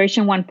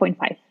Generation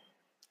 1.5.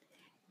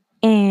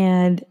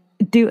 And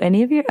do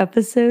any of your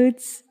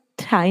episodes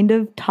kind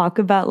of talk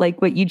about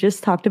like what you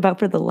just talked about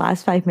for the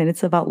last 5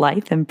 minutes about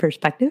life and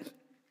perspective?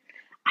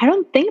 I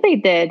don't think they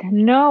did.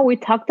 No, we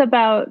talked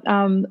about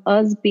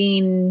us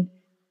being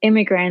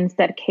immigrants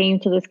that came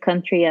to this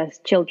country as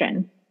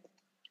children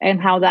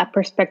and how that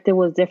perspective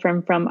was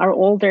different from our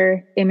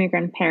older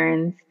immigrant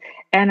parents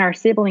and our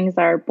siblings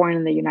that are born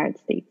in the United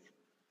States.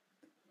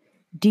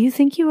 Do you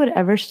think you would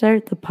ever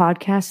start the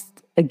podcast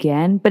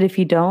again? But if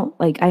you don't,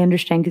 like, I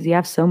understand because you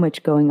have so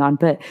much going on,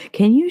 but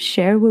can you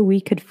share where we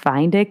could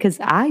find it? Because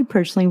I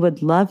personally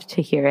would love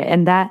to hear it.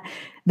 And that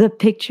that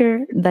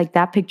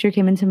picture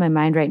came into my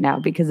mind right now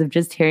because of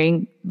just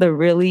hearing the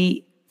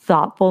really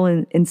thoughtful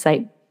and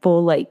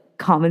insightful, like,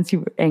 comments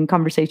and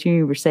conversation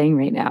you were saying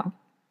right now.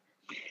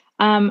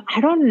 I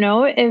don't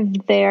know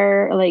if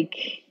they're like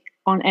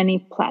on any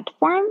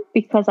platform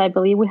because I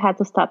believe we had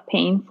to stop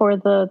paying for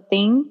the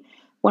thing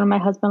when my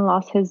husband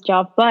lost his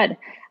job. But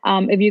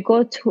if you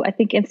go to, I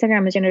think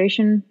Instagram is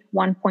Generation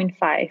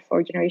 1.5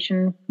 or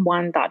Generation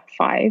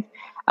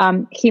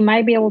 1.5, he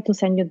might be able to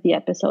send you the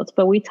episodes.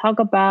 But we talk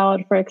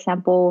about, for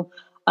example,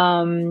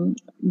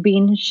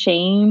 being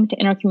shamed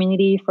in our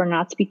community for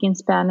not speaking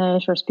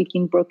Spanish or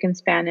speaking broken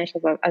Spanish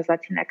as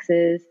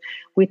Latinxes.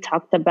 We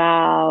talked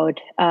about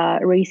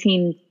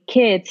raising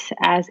kids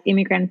as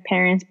immigrant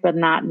parents, but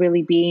not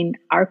really being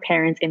our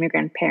parents'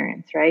 immigrant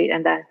parents, right?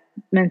 And that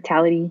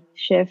mentality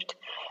shift.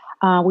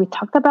 We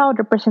talked about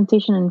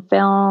representation in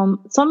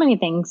film, so many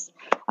things.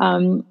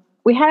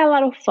 We had a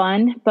lot of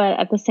fun, but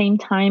at the same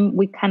time,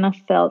 we kind of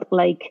felt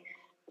like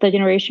the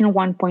Generation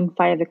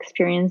 1.5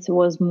 experience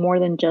was more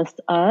than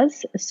just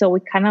us. So we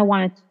kind of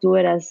wanted to do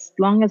it as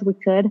long as we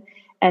could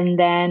and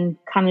then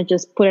kind of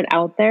just put it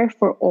out there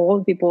for all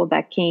the people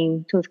that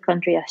came to this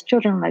country as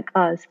children like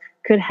us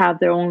could have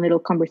their own little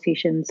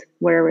conversations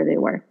wherever they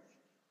were.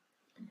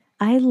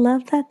 I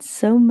love that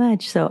so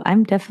much. So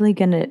I'm definitely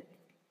going to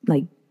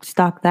like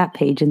stalk that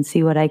page and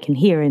see what I can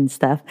hear and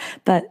stuff.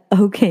 But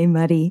okay,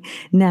 Mari,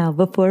 now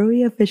before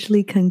we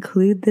officially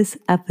conclude this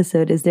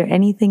episode, is there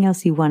anything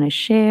else you want to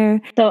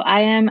share? So I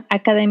am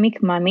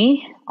Academic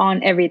Mommy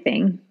on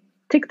everything.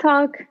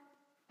 TikTok,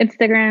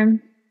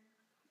 Instagram,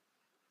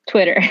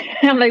 Twitter.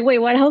 I'm like, wait,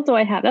 what else do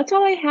I have? That's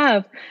all I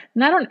have.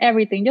 Not on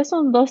everything, just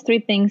on those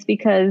three things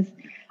because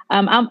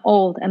I'm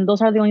old and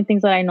those are the only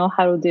things that I know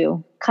how to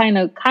do. Kind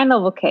of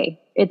okay.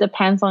 It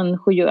depends on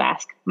who you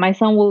ask. My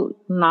son will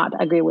not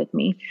agree with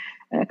me,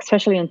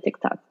 especially on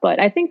TikTok. But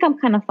I think I'm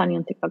kind of funny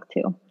on TikTok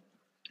too.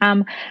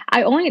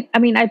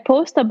 I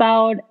post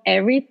about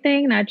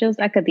everything, not just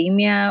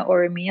academia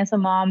or me as a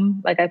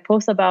mom. Like I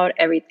post about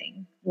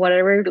everything,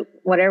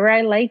 whatever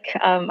I like.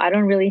 I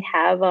don't really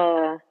have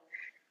a,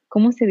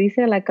 ¿cómo se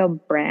dice? Like a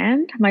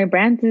brand. My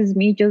brand is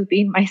me just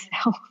being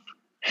myself.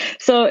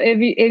 So if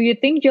you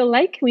think you'll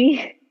like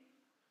me,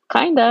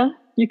 kinda,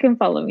 you can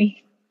follow me.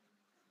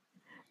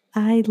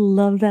 I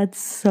love that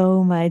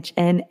so much.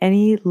 And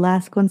any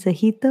last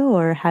consejito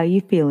or how you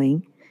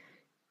feeling?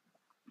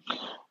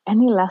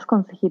 Any last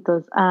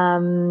consejitos? I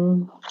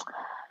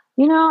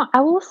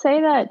will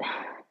say that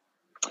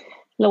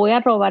le voy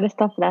a robar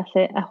esta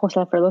frase a Jose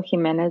Alfredo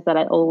Jimenez that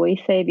I always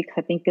say because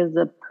I think is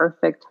the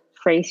perfect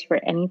phrase for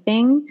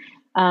anything.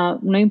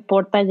 No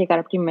importa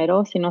llegar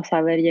primero, sino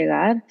saber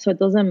llegar. So it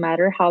doesn't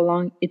matter how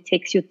long it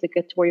takes you to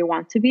get to where you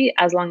want to be,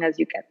 as long as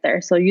you get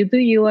there. So you do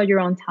you at your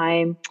own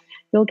time,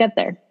 you'll get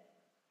there.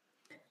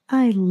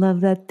 I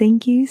love that.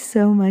 Thank you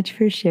so much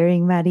for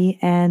sharing, Maddie.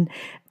 And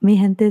mi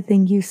gente,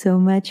 thank you so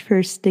much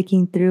for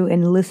sticking through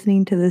and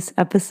listening to this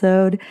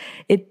episode.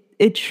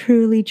 It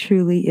truly,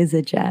 truly is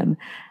a gem.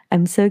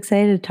 I'm so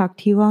excited to talk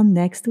to you all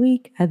next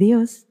week.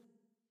 Adios.